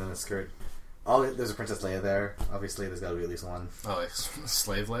cape and then a skirt. There's a Princess Leia there. Obviously, there's got to be at least one. Oh, like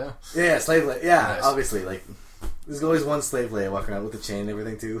Slave Leia? Yeah, Slave Leia. Yeah, Nice. Obviously, like there's always one Slave Leia walking around with the chain and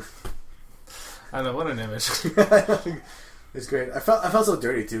everything too. I know, what an image. It's great. I felt so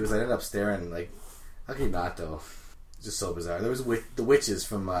dirty too because I ended up staring. Like, how can you not though? It's just so bizarre. There was the witches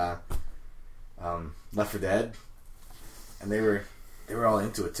from Left 4 Dead, and they were all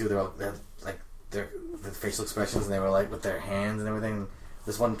into it too. They had like their facial expressions, and they were like with their hands and everything.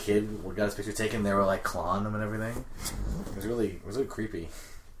 This one kid got his picture taken. They were like clawing him and everything. It was really creepy.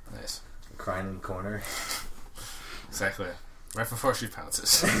 Nice. Crying in the corner. Exactly. Right before she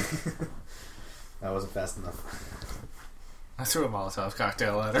pounces. That wasn't fast enough. I threw a Molotov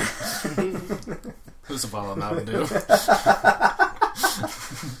cocktail at her. It was a bottle of Mountain Dew.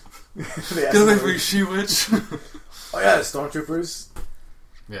 Delivery she witch. Oh yeah, the stormtroopers.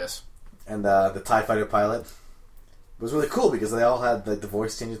 Yes. And the TIE fighter pilot. It was really cool because they all had like the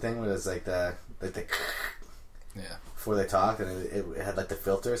voice changer thing where it's like the Yeah. before they talked, and it had like the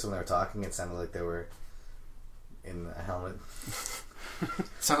filter, so when they were talking it sounded like they were in a helmet.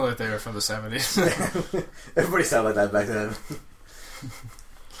 Sounded like they were from the 70s. Everybody sounded like that back then.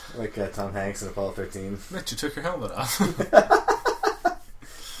 Like Tom Hanks in Apollo 13. Mitch, you took your helmet off.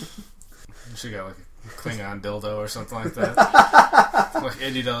 She got like a Klingon dildo or something like that. Like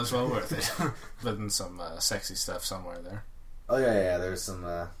 $80 well worth it. But then some sexy stuff somewhere there. Oh yeah, there's some.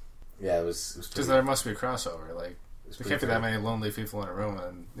 It was Because there must be a crossover. Like there can't be that many. many lonely people in a room,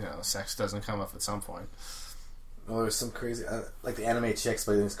 and sex doesn't come up at some point. Well, there was some crazy, like the anime chicks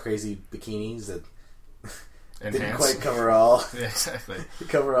playing these crazy bikinis that didn't quite cover all. Yeah, exactly.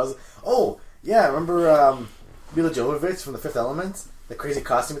 Cover all. Oh yeah, remember Mila Jovovich from The Fifth Element? The crazy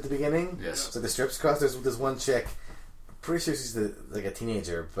costume at the beginning. Yes. So the strips cross. There's one chick. I'm pretty sure she's like a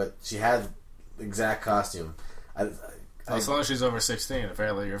teenager, but she had the exact costume. As long as she's over 16,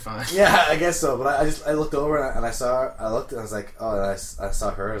 apparently you're fine. Yeah, I guess so. But I looked over and I saw her. I looked and I was like, oh, and I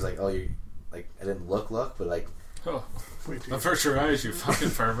saw her. I was like, oh, you like I didn't look, but like. Oh, avert your eyes, you fucking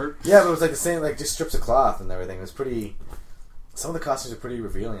pervert. Yeah, but it was like the same, like just strips of cloth and everything. It was pretty. Some of the costumes are pretty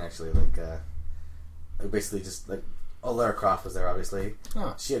revealing, actually. Like basically just like. Oh, Lara Croft was there, obviously.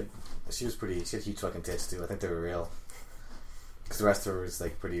 Huh. She had huge fucking tits too. I think they were real. Because the rest of her was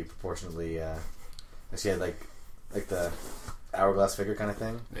like pretty proportionately. She had like the hourglass figure kind of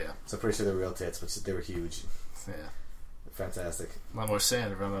thing. Yeah. So I'm pretty sure they were real tits, but they were huge. Yeah. Fantastic. A lot more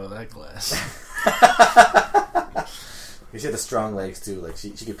sand run out of that glass. She had the strong legs too. Like she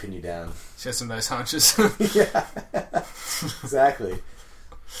could pin you down. She had some nice haunches. Yeah. Exactly.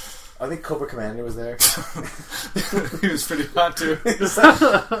 I think Cobra Commander was there. He was pretty hot too.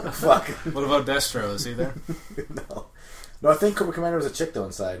 Fuck. What about Destro? Is he there? No, I think Cobra Commander was a chick though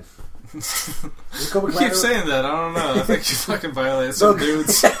inside. You keep saying that. I don't know. I think you fucking violated some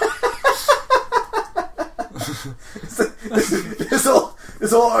dudes.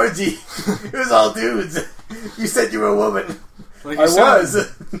 This whole orgy, it was all dudes. You said you were a woman. Like I was.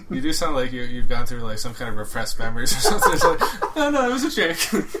 You do sound like you've gone through like some kind of repressed memories or something. It's like, no, it was a chick.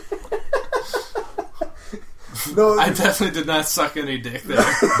 No, I definitely did not suck any dick there.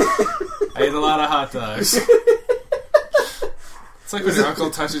 I ate a lot of hot dogs. It's like when your uncle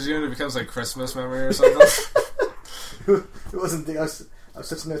touches you and it becomes like Christmas memory or something. It wasn't dick. I was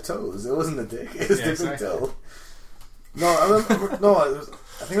touching their toes. It wasn't a dick. It was dipping exactly. toe. No, I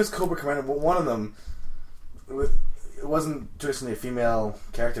think it was Cobra Commander. But one of them, it wasn't traditionally a female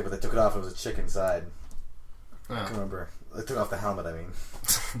character, but they took it off. It was a chick inside. I can't remember. They took off the helmet. I mean,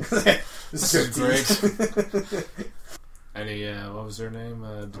 this is great. Any what was their name?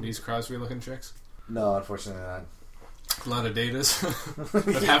 Denise Crosby looking chicks. No, unfortunately not. A lot of datas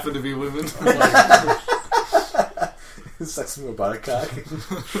that happen to be women. Sucks some robotic cock.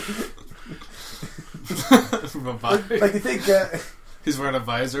 Robotic. Like you think he's wearing a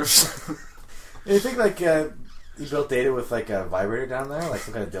visor. you think like he built Data with like a vibrator down there, like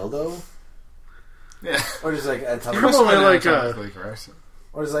some kind of dildo, Yeah. or just like Probably Probably like anatomically correct.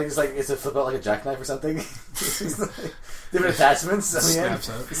 or just like it's a flip out like a jackknife or something. Different attachments. On the end. Snaps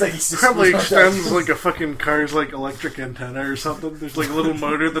out. It's like he's just probably extends like a fucking car's like electric antenna or something. There's like a little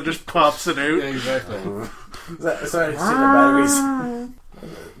motor that just pops it out. Yeah, exactly. Sorry, I batteries. I'm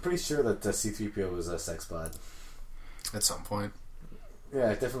pretty sure that C-3PO was a sex bod. At some point.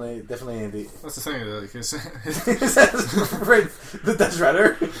 Yeah, definitely. The That's the thing. Like, is that the Dutch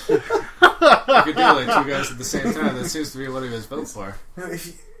Rudder? you could do like two guys at the same time. That seems to be what he was built for.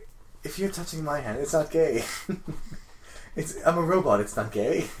 If you're touching my hand, it's not gay. I'm a robot. It's not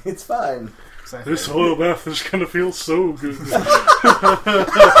gay. It's fine. Exactly. This oil bath is gonna feel so good.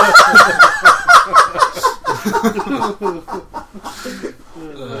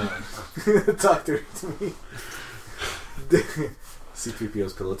 Talk to me.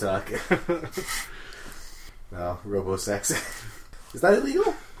 C-3PO's pillow talk. No, robo-sex. Is that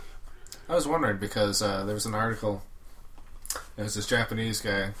illegal? I was wondering because there was an article. There was this Japanese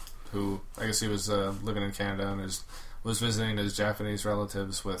guy who, I guess he was living in Canada and was visiting his Japanese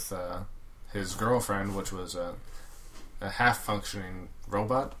relatives with his girlfriend, which was a half-functioning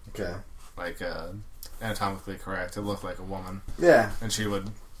robot. Okay. Like anatomically correct. It looked like a woman. Yeah. And she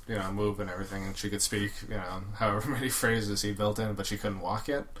would, move and everything, and she could speak, however many phrases he built in, but she couldn't walk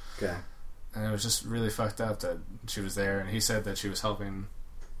yet. Okay. And it was just really fucked up that she was there, and he said that she was helping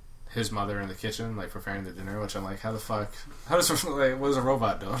his mother in the kitchen, like preparing the dinner, which I'm like, how does what is a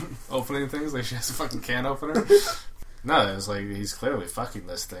robot doing? Opening things? Like she has a fucking can opener? No, it was like, he's clearly fucking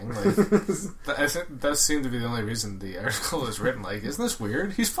this thing. Like, I think that seemed to be the only reason the article was written. Like, isn't this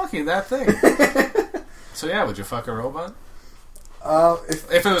weird? He's fucking that thing. So yeah, would you fuck a robot?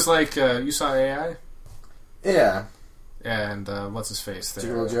 If it was like, you saw AI? Yeah. And what's his face there?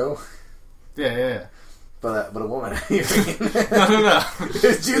 Gigolo Joe? Yeah. But a woman. No.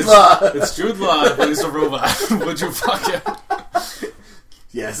 It's Jude Law. It's Jude Law, but he's a robot. Would you fuck him?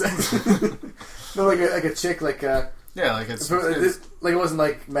 Yes. No, like a chick, like yeah, like it's like it wasn't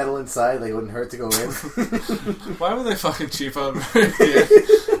like metal inside, like it wouldn't hurt to go in. Why would they fucking cheap out?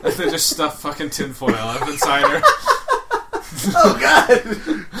 If they just stuff fucking tinfoil up inside her. Oh god!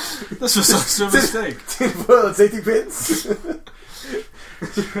 This was such a mistake. Tinfoil and safety pins.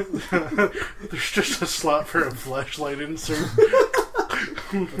 There's just a slot for a flashlight insert.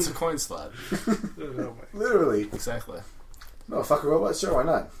 It's a coin slot. Literally. Exactly. No, fuck a robot? Sure, why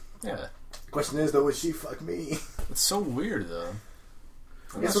not? Yeah. Question is though, would she fuck me? It's so weird though.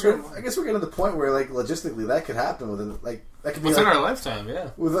 I guess we're getting to the point where like logistically that could happen within that could be within like, our lifetime, yeah.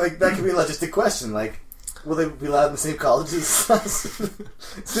 With that could be a logistic question. Like, will they be allowed in the same colleges? Sit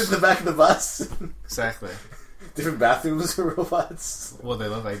in the back of the bus. Exactly. Different bathrooms for robots. Well, they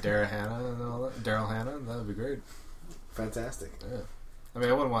look like Daryl Hannah and all that. Daryl Hannah, that would be great. Fantastic. Yeah. I mean,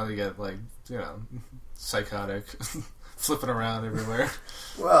 I wouldn't want to get like psychotic, flipping around everywhere.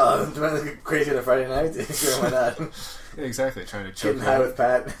 Well, I'm trying to get crazy on a Friday night. Sure, why not? Yeah, exactly. Trying to choke Getting high with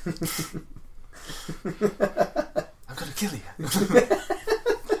Pat. I'm gonna kill you.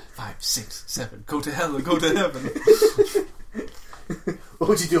 5, 6, 7. Go to hell and go to heaven. What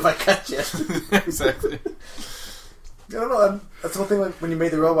would you do if I cut you? Exactly. I don't know. That's the whole thing. Like when you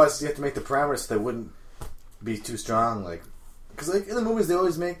made the robots, you have to make the parameters so they wouldn't be too strong. Like, because like in the movies, they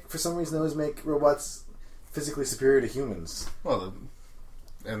always make robots physically superior to humans. Well,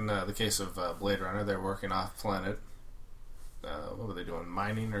 in the case of Blade Runner, they're working off planet. What were they doing?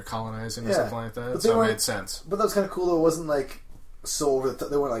 Mining or colonizing or something like that? So it made sense. But that was kind of cool though. It wasn't like so over the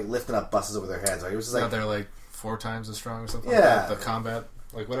they weren't like lifting up buses over their heads. Right? It was just like they're like 4 times as strong or something. Yeah. Like that. The combat,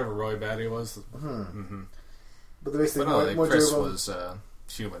 like whatever Roy Batty was. But basically, like Chris was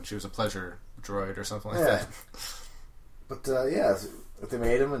human. She was a pleasure droid or something like that. But yeah, if they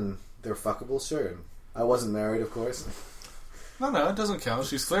made him and they're fuckable, sure. I wasn't married, of course. No, it doesn't count.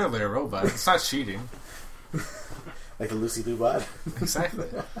 She's clearly a robot. It's not cheating. Like the Lucy Liu bot. Exactly.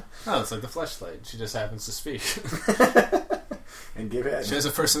 No, it's like the Fleshlight. She just happens to speak. and give head. She has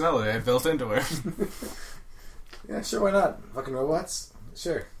a personality built into her. Yeah, sure, why not? Fucking robots?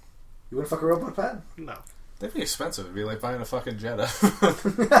 Sure. You wouldn't fuck a robot, Pat? No. They'd be expensive. It'd be like buying a fucking Jetta.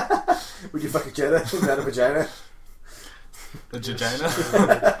 Would you fuck a Jetta without a vagina? The Jagina?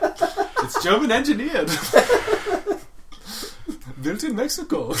 It's German engineered. Built in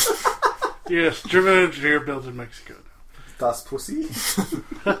Mexico. Yes, German engineer built in Mexico. Das Pussy?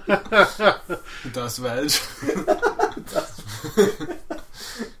 Das Veg.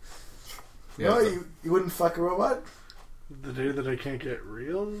 No, you wouldn't fuck a robot? The day that I can't get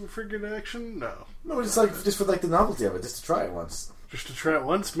real friggin' action? No. No, just for like the novelty of it, just to try it once. Just to try it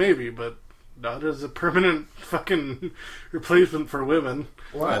once, maybe, but not as a permanent fucking replacement for women.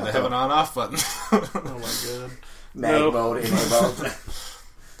 Why? They have an on-off button. Oh my god. Mag mode, enabled.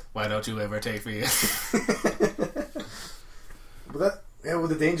 Why don't you ever take me? But would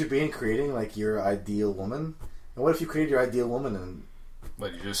the danger be in creating like your ideal woman? And what if you created your ideal woman and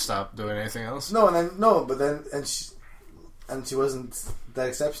But you just stop doing anything else? and she wasn't that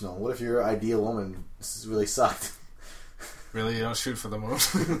exceptional? What if your ideal woman really sucked? Really, you don't shoot for the moon?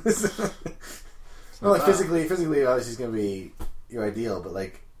 No, like physically, obviously she's gonna be your ideal, but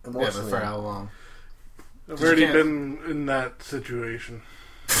like emotionally. Yeah, but for how long? I've already been in that situation.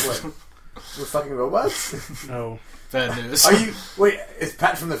 What? With fucking robots? No. Bad news. Are you? Wait, is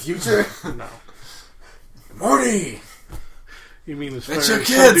Pat from the future? No. Morty! You mean as That's far your as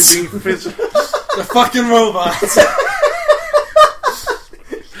kids! somebody being physical? The fucking robots!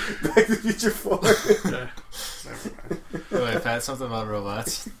 Back to the Future 4. Yeah. Never mind. Wait, Pat, something about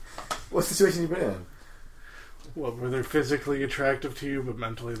robots. What situation you been in? Well, where they're physically attractive to you, but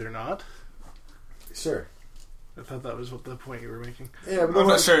mentally they're not? Sure. I thought that was what the point you were making. Yeah, but I'm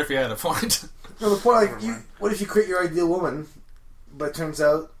not sure if you had a point. No, the point, like, what if you create your ideal woman, but it turns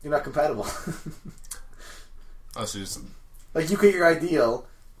out you're not compatible? Oh, so just... Like, you create your ideal,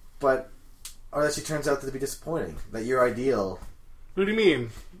 or that she turns out to be disappointing. That your ideal... What do you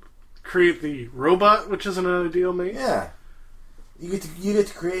mean? Create the robot, which is an ideal mate? Yeah. You get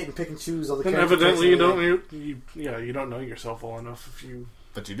to create and pick and choose all the And characters. evidently you don't know yourself well enough if you...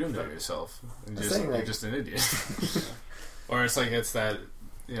 But you do know yourself. You're just an idiot. Or it's like it's that,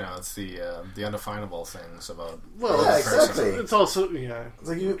 it's the undefinable things about. Well, yeah, the person. exactly. It's also, yeah. It's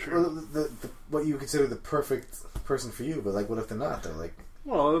like what you consider the perfect person for you, but like, what if they're not? They're like,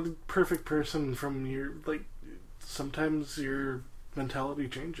 well, the perfect person from your, like, sometimes your mentality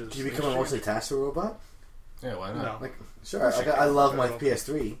changes. do you become emotionally attached to a robot? Yeah, why not? No. Like, sure. Like, I love my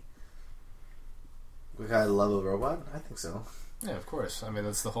PS3. Like, I love a robot. I think so. Yeah, of course. I mean,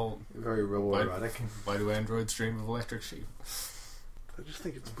 that's the whole. Very robo-erotic. Why do androids dream of electric sheep? I just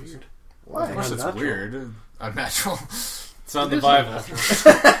think it's weird. Why? Of course, it's Unnatural. weird. Unnatural. It's not It the is Bible. unnatural.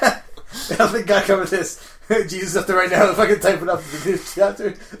 I don't think God covered this. Jesus up there right now, fucking typing up the new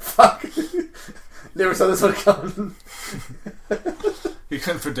chapter. Fuck. Never saw this one coming. You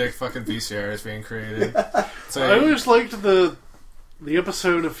couldn't predict fucking VCRs being created. So I always liked the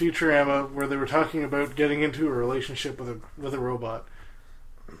episode of Futurama where they were talking about getting into a relationship with a robot,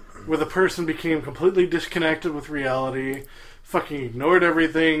 where the person became completely disconnected with reality, fucking ignored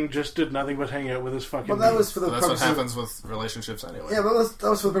everything, just did nothing but hang out with his fucking. Well, that was for the that's what purpose happens with relationships anyway. Yeah, but that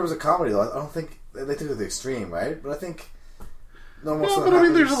was for the purpose of comedy, though. I don't think they took it to the extreme, right? But I think Yeah, but I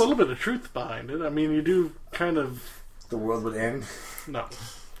mean, there's a little bit of truth behind it. I mean, you do kind of. The world would end. No.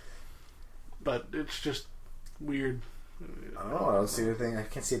 But it's just weird. I don't know. I don't see anything. I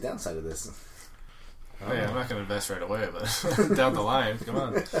can't see a downside of this. Oh, yeah, I'm not going to invest right away, but down the line, come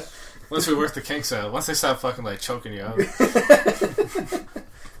on. Once we work the kinks out, once they stop fucking like choking you out.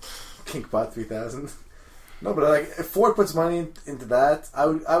 Kinkbot 3000. No, but like if Ford puts money into that, I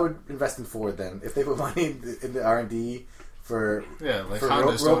would invest in Ford then. If they put money into R&D for like for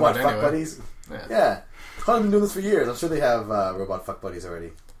Honda's robot doing it fuck anyway. buddies. Yeah. Yeah, Honda's been doing this for years. I'm sure they have robot fuck buddies already.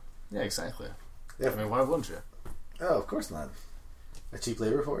 Yeah, exactly. Yeah. I mean, why wouldn't you? Oh, of course not. A cheap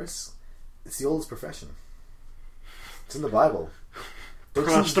labor force. It's the oldest profession. It's in the Bible. Don't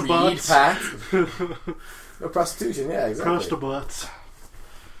you read, Prostabots. Pat? No prostitution. Yeah, exactly. Prostabots.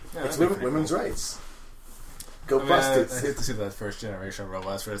 Yeah, It's that'd be pretty women's cool. rights. Go I mean, I prostitutes. hate to see that first generation of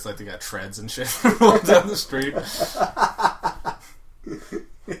robots where it's like they got treads and shit rolling down the street.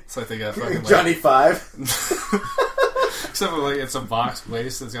 It's like they got fucking like, Johnny 5. except for like it's a box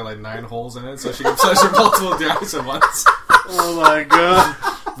waist that's got like 9 holes in it, so she can pleasure multiple guys at once. Oh my god.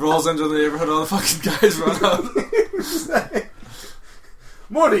 Rolls into the neighborhood, all the fucking guys run out.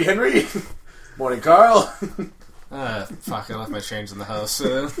 Morning, Henry. Morning, Carl. Fuck! I left my change in the house.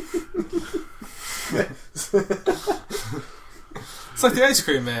 It's like the ice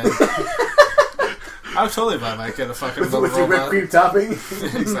cream man. I would totally buy Mike get a fucking with little your whipped robot. cream topping.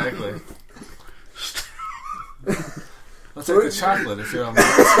 Exactly. I'll take the chocolate if you're on my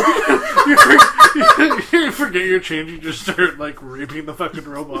You forget your change. You just start like raping the fucking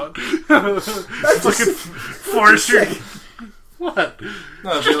robot. Fucking force your. What?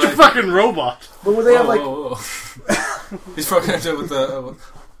 No, it'd Just be a fucking robot. But would they have like? whoa. He's programmed it with the.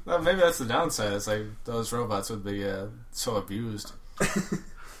 Well, maybe that's the downside. It's like those robots would be so abused.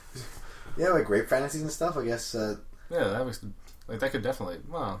 Yeah, like rape fantasies and stuff. I guess. Yeah, that was like that could definitely.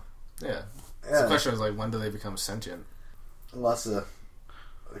 Well, yeah. Yeah. The question is like, when do they become sentient? Lots of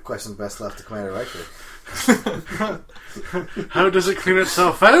questions best left to Commander Riker. How does it clean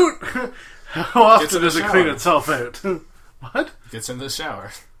itself out? How Gets often in the does it clean shower. itself out? What? Gets in the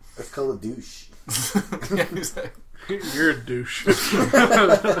shower. It's called a douche. Yeah, exactly. You're a douche. But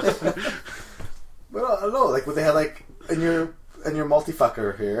I don't know. Like, would they have like in your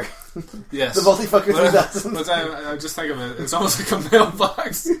multi-fucker here? Yes. The multi-fucker 3000. But I just think of it. It's almost like a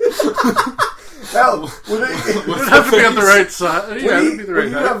mailbox. Hell, would it? It would have to be on the right side. Yeah, it would be the right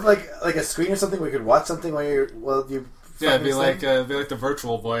you height. have like a screen or something where you could watch something while you. Yeah, it'd be fucking like the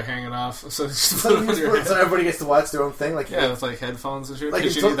Virtual Boy hanging off. So just So, put it on your head. so everybody gets to watch their own thing. Like Yeah, with like headphones and shit. like in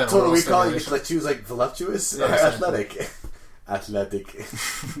Because you need that Total oral Recall, you get to stimulation. like choose like voluptuous Yeah, or exactly. athletic.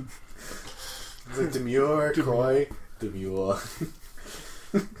 It's like demure, coy, demure.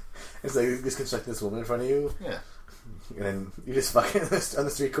 It's like you just construct this woman in front of you, Yeah. and then you just fucking on the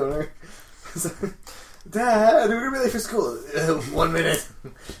street corner. It's like, Dad, we're gonna be late for school. 1 minute.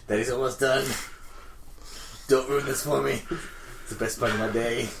 Daddy's almost done. Don't ruin this for me. It's the best part of my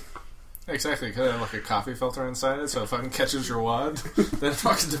day. Exactly. Could have like a coffee filter inside it, so it fucking catches your wad, then it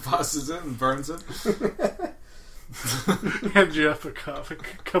fucking deposits it and burns it. Hand you up a cup of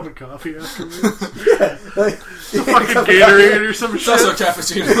coffee afterwards. Yeah, like, Fucking Gatorade or some It's shit. also a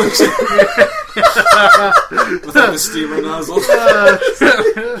cappuccino without the steamer nozzle.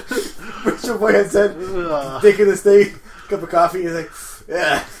 Richard Boy had said, dick in the state, cup of coffee. He's like,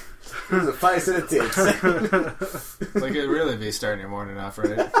 yeah, it was a 5 cent tits. Like it'd really be starting your morning off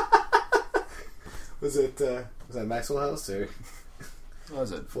right. Was that Maxwell House or What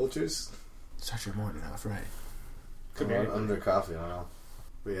was it? Folgers? Start your morning off right. Could be under coffee. I don't know.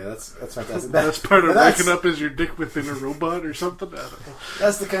 But yeah, that's fantastic. That's part of that's- waking up as your dick within a robot or something. I don't know.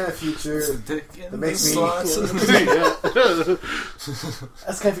 That's the kind of future. Dick in That makes the me- slots.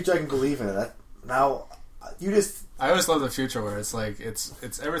 That's the kind of future I can believe in. That now, you just I always love the future where it's like it's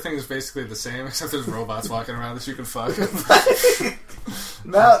everything is basically the same except there's robots walking around that you can fuck.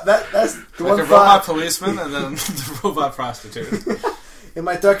 now that's the Like one a robot thought policeman and then the robot prostitute. in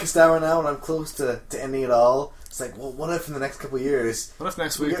my darkest hour now, when I'm close to ending it all. It's like, well, what if in the next couple of years, What if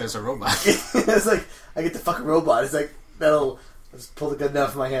next week there's a robot? it's like I get to fuck a robot. It's like that'll just pull the gun down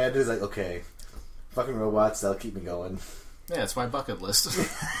from my head. It's like, okay, fucking robots, that'll keep me going. Yeah, it's my bucket list.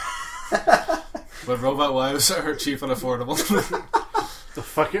 But robot wives are cheap and affordable. The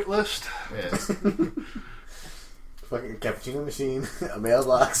fuck it list? Yes. Fucking cappuccino machine, a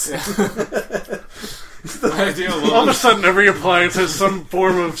mailbox. Yeah. The ideal All of a woman. sudden, every appliance has some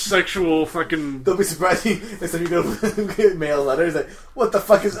form of sexual fucking. Don't be surprised next time you go get mail letters. Like, what the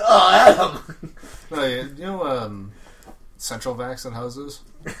fuck is? Oh, Adam. No, you know, central vacs and houses,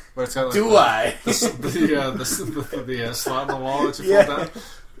 where it's got like Do I? the slot in the wall that you Yeah. pull down.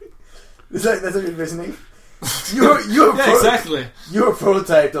 Is that's what you're envisioning? You're Yeah, exactly. You're a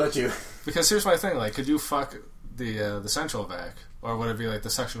prototype, don't you? Because here's my thing: like, could you fuck the central vac, or would it be like the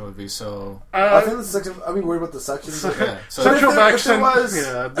suction would be so? I think the section. I'd be worried about the suction. Yeah. So Central if there- vacs, if there was,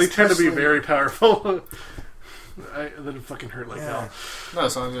 yeah, they tend to be especially- very powerful. That fucking hurt like Yeah. hell. no,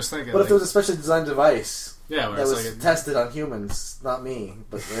 so I'm just thinking. But Like, if there was a specially designed device yeah, where that it's was like tested on humans, not me,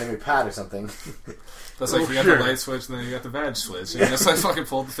 but maybe Pat or something. that's like Oh, you got sure. the light switch and then you got the badge switch. And you just like fucking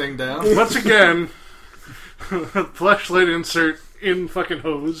pull the thing down. Once again, flashlight insert in fucking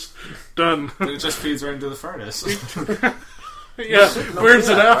hose. Done. And it just feeds right into the furnace. Yeah, burns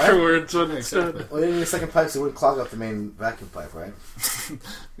it yeah, right? afterwards when it's Exactly. done. Well, you need a second pipe so it wouldn't clog up the main vacuum pipe, right?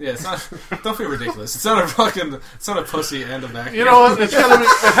 Yeah, it's not. Don't be ridiculous. It's not a fucking. It's not a pussy and a vacuum. You know what? It's gotta be.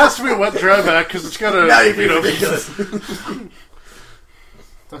 It has to be a wet dry vac because it's gotta. Now you're You know, being ridiculous.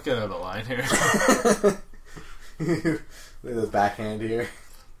 Don't get out of the line here. Look at this backhand here.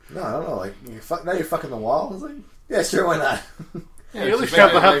 No, I don't know. Like, now you're fucking the wall. I was like, yeah, sure, why not? Yeah, You at least maybe,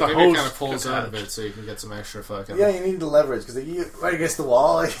 have to have the maybe hose it kind of pulls out a attached. bit so you can get some extra fucking. Yeah, you need the leverage because you right against the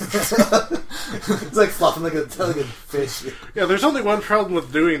wall. Like, it's like flopping like a fish. yeah, there's only one problem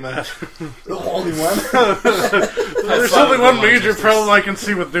with doing that. The only one. There's fine only with one the major logistics. problem I can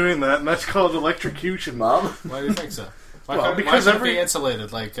see with doing that, and that's called electrocution. Mom, Why do you think so? Why Well, couldn't, because why couldn't it every- be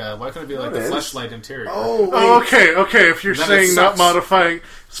insulated? Like, why couldn't it be like No, the it is. fleshlight interior? Oh, wait. okay. If you're Then it saying not sucks. modifying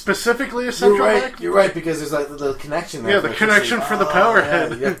specifically a You're central right. vac, You're right because there's like the little connection. There Yeah, the for connection electricity. for the power yeah,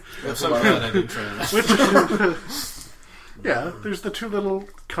 head. yeah. I'm so glad I didn't try that. which yeah, there's the two little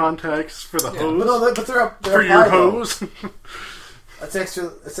contacts for the Yeah, hose But no, but they're up. They're for up your high, though. hose. That's extra.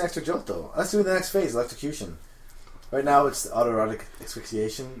 It's extra jolt though. Let's do the next phase, electrocution. Right now it's autoerotic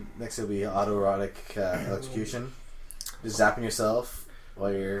asphyxiation. Next it'll be autoerotic electrocution. Just zapping yourself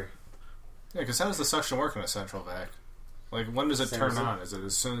while you're. Yeah, because how does the suction work in a central vac? Like, when does it Same turn as it- on? Is it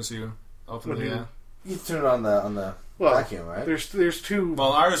as soon as you open When the... you- You turn it on the Well, vacuum, right? there's two.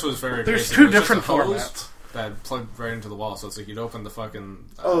 Well, ours was very There's basic. two It was just different a hose formats. that plugged right into the wall. So it's like you'd open the fucking...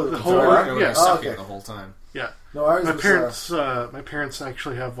 Oh, the door, whole- and it would yeah. be sucking Oh, okay. the whole time. Yeah, No, ours my was, parents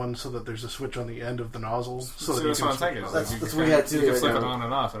actually have one so that there's a switch on the end of the nozzle, so that you that's can what I'm switch thinking. it It's on. like That's you what we had too, You could right flip it now. on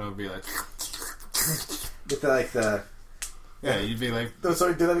and off, and it would be like... with the Yeah, you'd be like... Oh,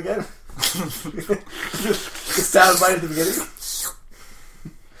 sorry, do that again. The sound bite at the beginning.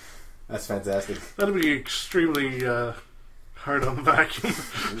 That's fantastic. That'd be extremely hard on the vacuum.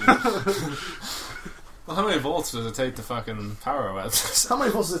 Well, how many volts does it take to fucking power out this? How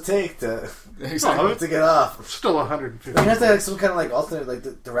many volts does it take to Exactly. to get off? Still 150. You have to have some kind of like alternate,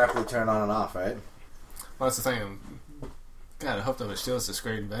 like to rapidly turn on and off, right? Well, that's the thing. God, I hope nobody steals this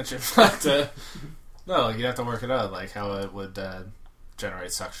great invention. But, no, like, you'd have to work it out, like, how it would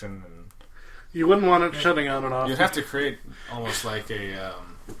generate suction. And You wouldn't want it shutting on and off. you'd have to create almost like a...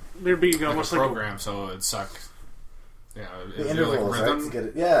 There'd be like almost a like program so it would suck. You know, The it'd do like intervals, right? To rhythm. get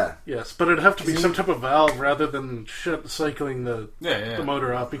it, yeah. yes, but it'd have to be some type of valve rather than cycling the Yeah.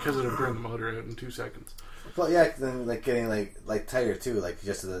 motor off because it'd burn the motor out in 2 seconds. Well, yeah. Then like getting like tighter too, like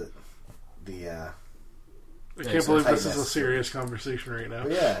just the I Yeah, can't so believe this is a tightness. serious conversation right now.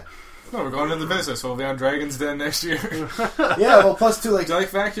 but yeah, No, we're going into business. We'll be on Dragon's Den next year. Do yeah. Well, plus two, like you like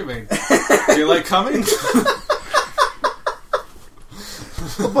vacuuming? Do you like coming?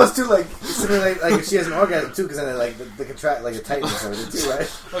 like simulate like if she has an orgasm too, because then like the contract like the tightness of it too,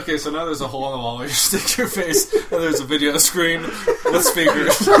 right? Okay, so now there's a hole in the wall where you stick your face, and there's a video screen with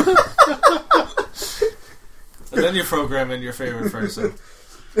speakers. And then you program in your favorite person.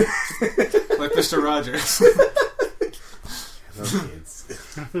 Like Mr. Rogers. Those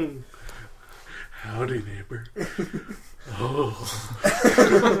kids. Howdy, neighbor. Oh.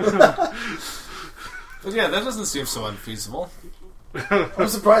 But yeah, that doesn't seem so unfeasible. I'm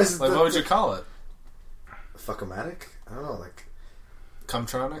surprised. Like, what would you call it? Fuckomatic? I don't know, like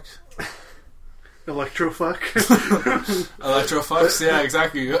Cumtronic? Electrofuck. Electrofucks? Yeah,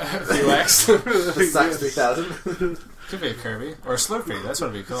 exactly. UX. the Sox 3000. Could be a Kirby. Or a Slurpee, that's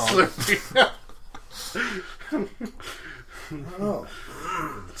what it'd be called. I don't know.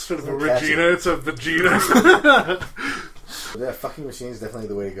 Instead of a It's catchy. Regina, it's a Vegeta. But yeah, fucking machine is definitely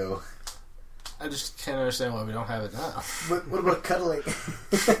the way to go. I just can't understand why we don't have it now. But what about cuddling?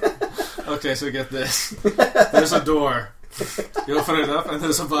 Okay, so get this. There's a door. You open it up and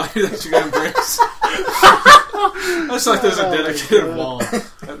there's a body that you can embrace. It's like there's a dedicated wall.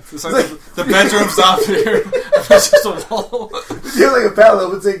 It's like the bedroom's off here. And there's just a wall. You have like a paddle, it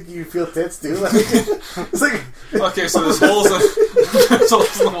would say you feel tits too. Like, it's like Okay, so there's holes in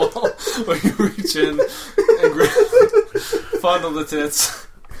the wall where you reach in and fondle the tits.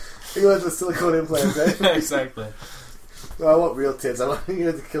 you want the silicone implants, right? Exactly. No, I want real tits. I want you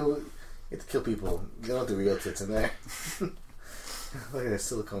have to kill people. You don't want the real tits in there. Look at that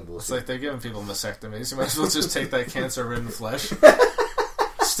silicone It's bullshit. like they're giving people mastectomies. You might as well just take that cancer-ridden flesh,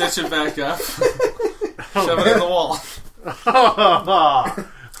 stitch it back up, shove it in the wall.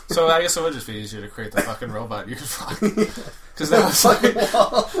 So I guess it would just be easier to create the fucking robot you could fuck. Because that was fucking like...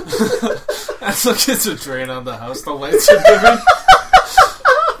 wall. That's like it's a drain on the house. The lights are different.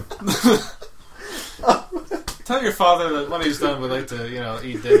 Tell your father that when he's done, we'd like to,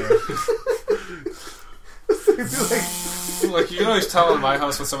 eat dinner. Like, you can always tell in my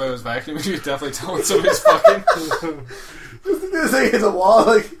house when somebody was vacuuming. You definitely tell when somebody's fucking. It's like it's a wall.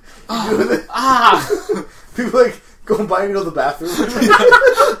 Like you doing it. People like going by and go to the bathroom.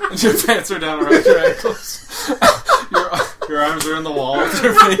 And your pants are down around your ankles. Your arms are in the wall with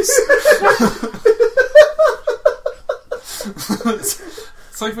your face.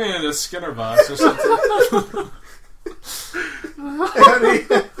 It's like being in a Skinner box or something. Honey,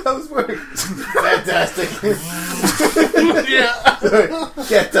 that was work. Fantastic. Yeah.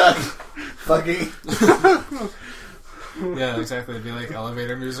 Get done. Fucking. Yeah, exactly. It'd be like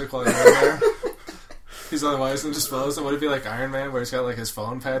elevator music while you're in there. He's otherwise indisposed. And would it be like Iron Man where he's got like his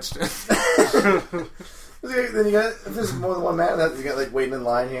phone patched in? Then you got, if there's more than one man, you got like waiting in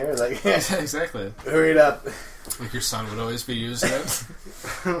line here. Like, Yeah, exactly. hurry it up. Like your son would always be using it.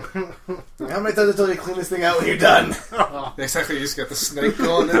 How many times I told you to clean this thing out when you're done? Exactly, you just got the snake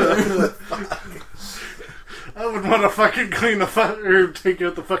going in there. I would want to fucking clean the or take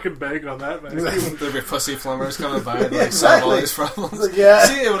out the fucking bag on that vacuum. There'd be pussy plumbers coming by and Yeah, like solve all exactly. these problems. Like, yeah.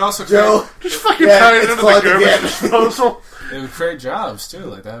 See, it would also Joe, Just fucking Yeah, tie it it's into the clogged garbage again. disposal. it would create jobs too.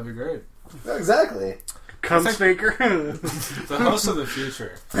 Like that'd be great. exactly. Cum snaker. The host of the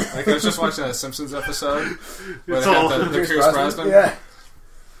future. Like I was just watching a Simpsons episode where It's they all- had the Pierce Brosnan. Yeah.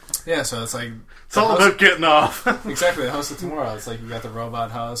 Yeah, so it's like It's all about getting off. exactly the host of tomorrow. It's like you got the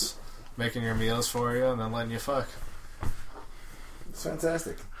robot house making your meals for you and then letting you fuck. It's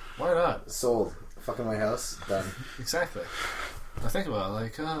fantastic. Why not? Sold. Fucking my house. Done. Exactly. I think about it,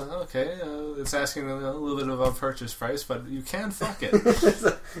 like, okay, it's asking a little bit of a purchase price, but you can fuck it.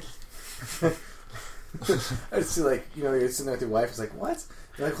 I just feel like, you're sitting there with your wife. It's like, what?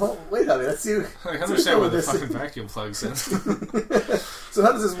 You're like, hold, wait a minute. Let's see. I let's understand go where the with this. fucking vacuum plugs in. So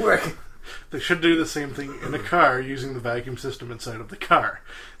how does this work? They should do the same thing in a car using the vacuum system inside of the car.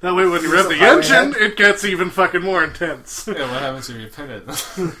 That way when you rev Use the the engine, highway it gets even fucking more intense. Yeah, what happens if you pin it?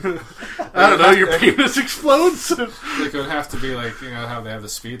 I don't know, your penis explodes. Like, it would have to be like, how they have the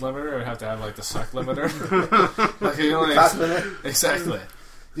speed limiter, or it would have to have like the suck limiter. Like, Fast minute. Exactly.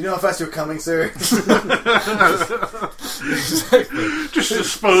 You know how fast you're coming, sir? Exactly. Just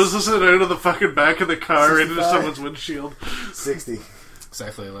disposes it out of the fucking back of the car into 65. someone's windshield. 60.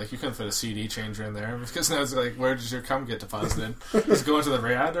 Exactly. Like, you couldn't fit a CD changer in there because now it's like, where does your cum get deposited? Does it go into the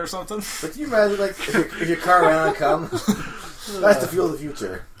rad or something? But can you imagine, like, if your car ran on cum? That's the fuel of the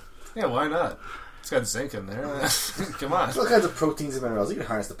future. Yeah, why not? It's got zinc in there. Come on. There's all kinds of proteins and minerals. You can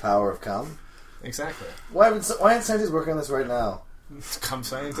harness the power of cum. Exactly. Why aren't scientists working on this right now? Cum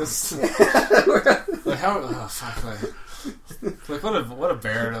scientists. We're- Like how? Oh fuck! Like what a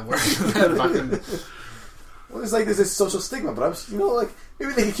bear to work with that fucking. well, it's like there's this social stigma, but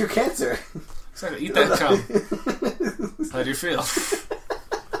maybe they can cure cancer. Exactly. Eat that cum. How do you feel?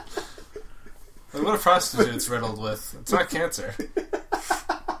 Like what a prostitute's riddled with. It's not cancer.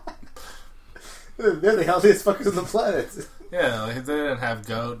 They're the healthiest fuckers on the planet. Yeah, like if they didn't have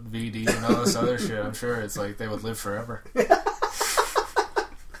goat, VD, and all this other shit, I'm sure it's like they would live forever.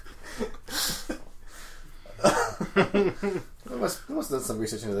 We must have done some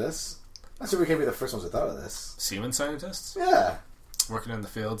research into this. I'm sure we can't be the first ones that thought of this. Semen scientists Yeah. working in the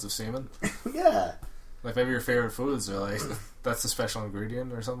fields of semen. Yeah. Like maybe your favorite foods are like that's the special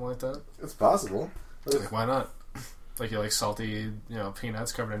ingredient or something like that. It's possible. Like why not? Like you like salty,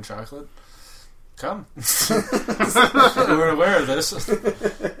 peanuts covered in chocolate. Come. You weren't aware of this.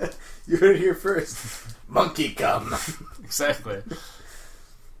 You heard it here first. Monkey cum. Exactly.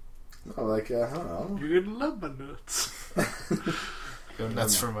 Oh, I don't know. You love my nuts. Go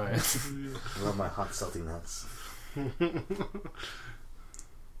nuts for my. I love my hot salty nuts. I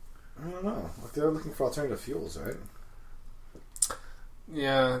don't know. Like they're looking for alternative fuels, right?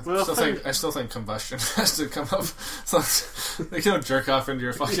 Yeah, Well, I still think combustion has to come up. So, like, you don't jerk off into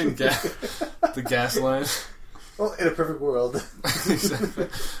your fucking the gas line. Well, in a perfect world. Exactly.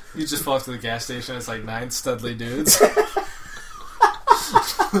 You just pull up to the gas station. It's like 9 studly dudes.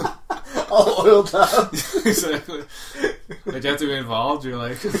 All oiled up. Exactly. Like you have to be involved. You're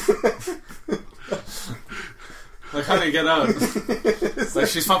like, honey, get out. Like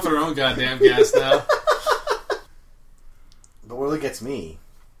she's pumping her own goddamn gas now. But what really gets me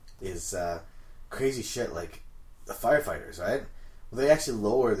is crazy shit like the firefighters, right? Well, they actually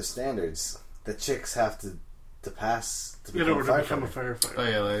lower the standards that chicks have to pass to In become a order to become a firefighter. firefighter. Oh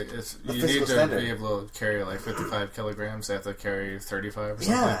yeah, like if The you physical need to standard. be able to carry like 55 kilograms, they have to carry 35 or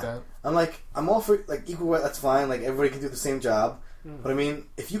something like that. I'm all for like equal weight. That's fine. Like everybody can do the same job. But I mean,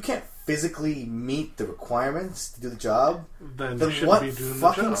 if you can't physically meet the requirements to do the job, Then then you shouldn't what be doing the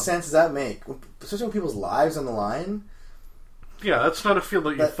fucking job. sense does that make? Especially when people's lives on the line. Yeah, that's not a field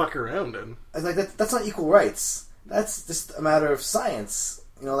that you That- fuck around in. It's like that's not equal rights. That's just a matter of science.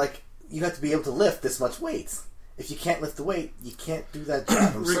 Like you have to be able to lift this much weight. If you can't lift the weight, you can't do that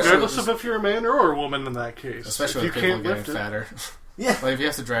job. I'm sorry. Regardless of if you're a man or a woman in that case. Especially if with you people can't getting lift it. fatter. Yeah, Like if you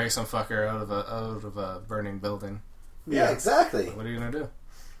have to drag some fucker out of a burning building, yeah, exactly. what are you gonna do?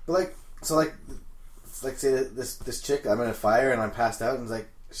 But it's like say that this chick, I'm in a fire and I'm passed out, and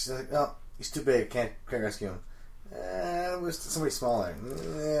she's like, oh, he's too big, can't rescue him. We're somebody smaller.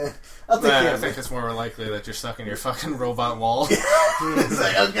 I'll take care I of think it. it's more likely that you're stuck in your fucking robot wall. It's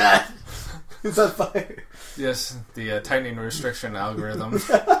like, oh god, it's on fire. Yes, the tightening restriction algorithm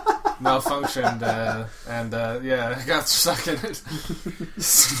malfunctioned, and I got stuck in it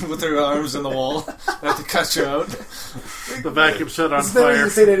with her arms in the wall. I have to cut you out. The vacuum set on It's never easy fire.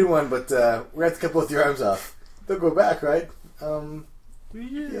 to say to anyone, but we're going to have to cut both your arms off. They'll go back, right?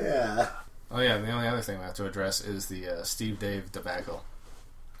 Yeah. Oh yeah, and the only other thing we have to address is the Steve Dave debacle.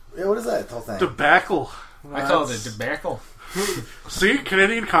 Yeah, what is that whole thing? Debacle. I call it a debacle. See,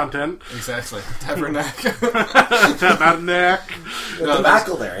 Canadian content. Exactly. Tabernacle. Tabernacle. The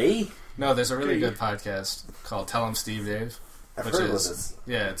debacle there, eh? No, there's a really good podcast called Tell 'em Steve Dave. I've Which heard of is, this.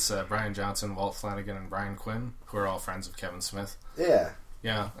 yeah, it's Brian Johnson, Walt Flanagan, and Brian Quinn, who are all friends of Kevin Smith. Yeah.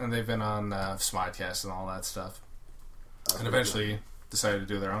 Yeah, and they've been on Smodcast and all that stuff. Oh, And eventually decided to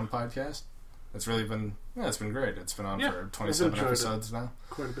do their own podcast. It's really been, it's been great. It's been on for 27 episodes now.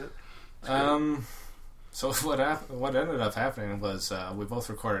 Quite a bit. So what ended up happening was we both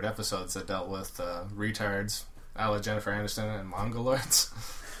recorded episodes that dealt with retards, a la Jennifer Aniston, and Mongoloids.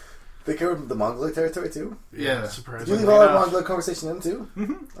 They covered the Mongoloid territory too? Yeah. Did Surprisingly you leave all our enough. Mongoloid conversation in too?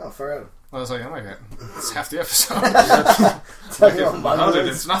 Mm-hmm. Oh, far out. I was like, oh my god, it's half the episode. Talking about About it, Mongoloids.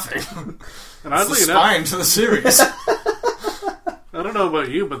 it's nothing. And It's oddly the enough, spine to the series. I don't know about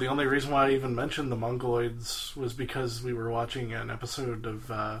you, but the only reason why I even mentioned the Mongoloids was because we were watching an episode of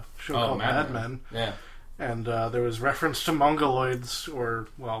a show called Mad Men. Yeah. And there was reference to Mongoloids, or,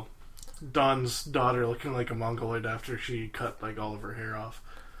 well, Dawn's daughter looking like a Mongoloid after she cut, like, all of her hair off.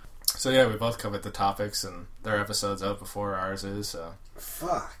 So yeah, we both covered the topics, and their episode's out before ours is. So.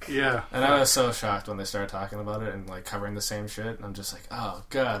 Fuck. Yeah. And I was so shocked when they started talking about it and like covering the same shit. And I'm just like, oh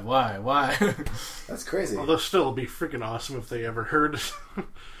god, why? That's crazy. Although still, it'd be freaking awesome if they ever heard it.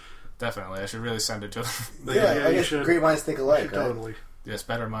 Definitely, I should really send it to them. Yeah, Yeah, I you guess should. great minds think alike, right? Totally. Yes,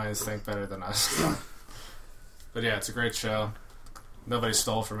 better minds think better than us. But yeah, it's a great show. Nobody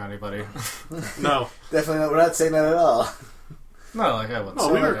stole from anybody. No. Definitely not. We're not saying that at all. No, like I wouldn't. Oh,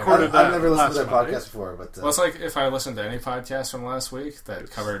 say we that. recorded I've never listened to last that Monday. podcast before, but Well, it's like if I listened to any podcast from last week that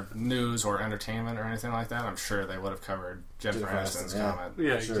covered news or entertainment or anything like that, I'm sure they would have covered Jennifer Jennifer Aniston's Aniston, yeah. comment.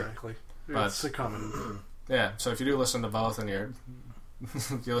 Yeah, Sure. exactly. But- It's a common. Yeah, so if you do listen to both and you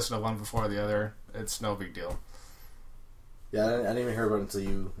listen to one before the other, it's no big deal. yeah, I didn't even hear about it until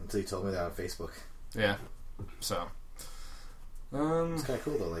you told me that on Facebook. Yeah, so It's kind of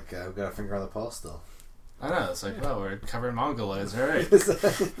cool though. Like we've got our finger on the pulse still. I know, it's like, well, we're covering Mongoloids, alright.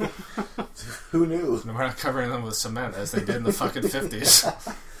 Who knew? And we're not covering them with cement as they did in the fucking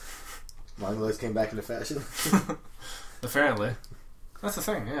 50s. Mongoloids came back into fashion. Apparently. That's the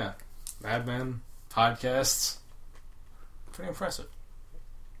thing, yeah. Mad Men, podcasts. Pretty impressive.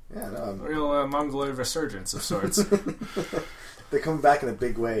 Yeah, no, Real Mongoloid resurgence of sorts. they're coming back in a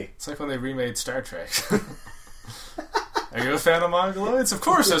big way. It's like when they remade Star Trek. Are you a fan of Mongoloids? Of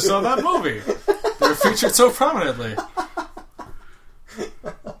course, I saw that movie. They were featured so prominently.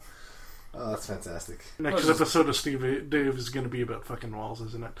 Oh, that's fantastic. Next episode of Steve Dave is going to be about fucking walls,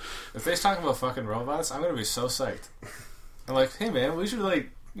 isn't it? If they talk about fucking robots, I'm gonna be so psyched. I'm like, hey man, we should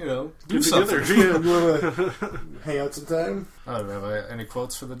do Get something. together. You want to hang out sometime? Oh, do we have any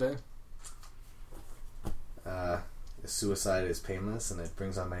quotes for the day? Suicide is painless and it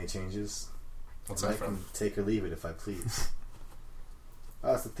brings on many changes. What's And that I from? can take or leave it if I please.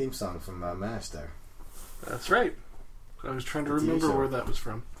 Oh, it's the theme song from MASH there. That's right. I was trying to The TV remember show. where that was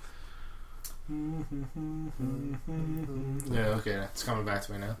from. Yeah, okay, it's coming back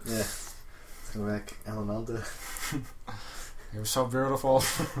to me now. Yeah. It's coming back. Alamelda. You're so beautiful.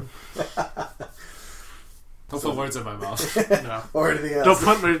 Don't put words in my mouth. No. Or anything else.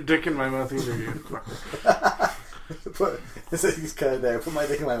 Don't put my dick in my mouth either, you. He's kind of there. Put my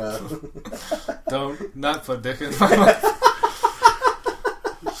dick in my mouth. Don't not put dick in my mouth.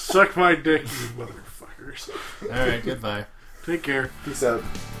 Suck my dick, you motherfuckers. Alright, goodbye. Take care. Peace out.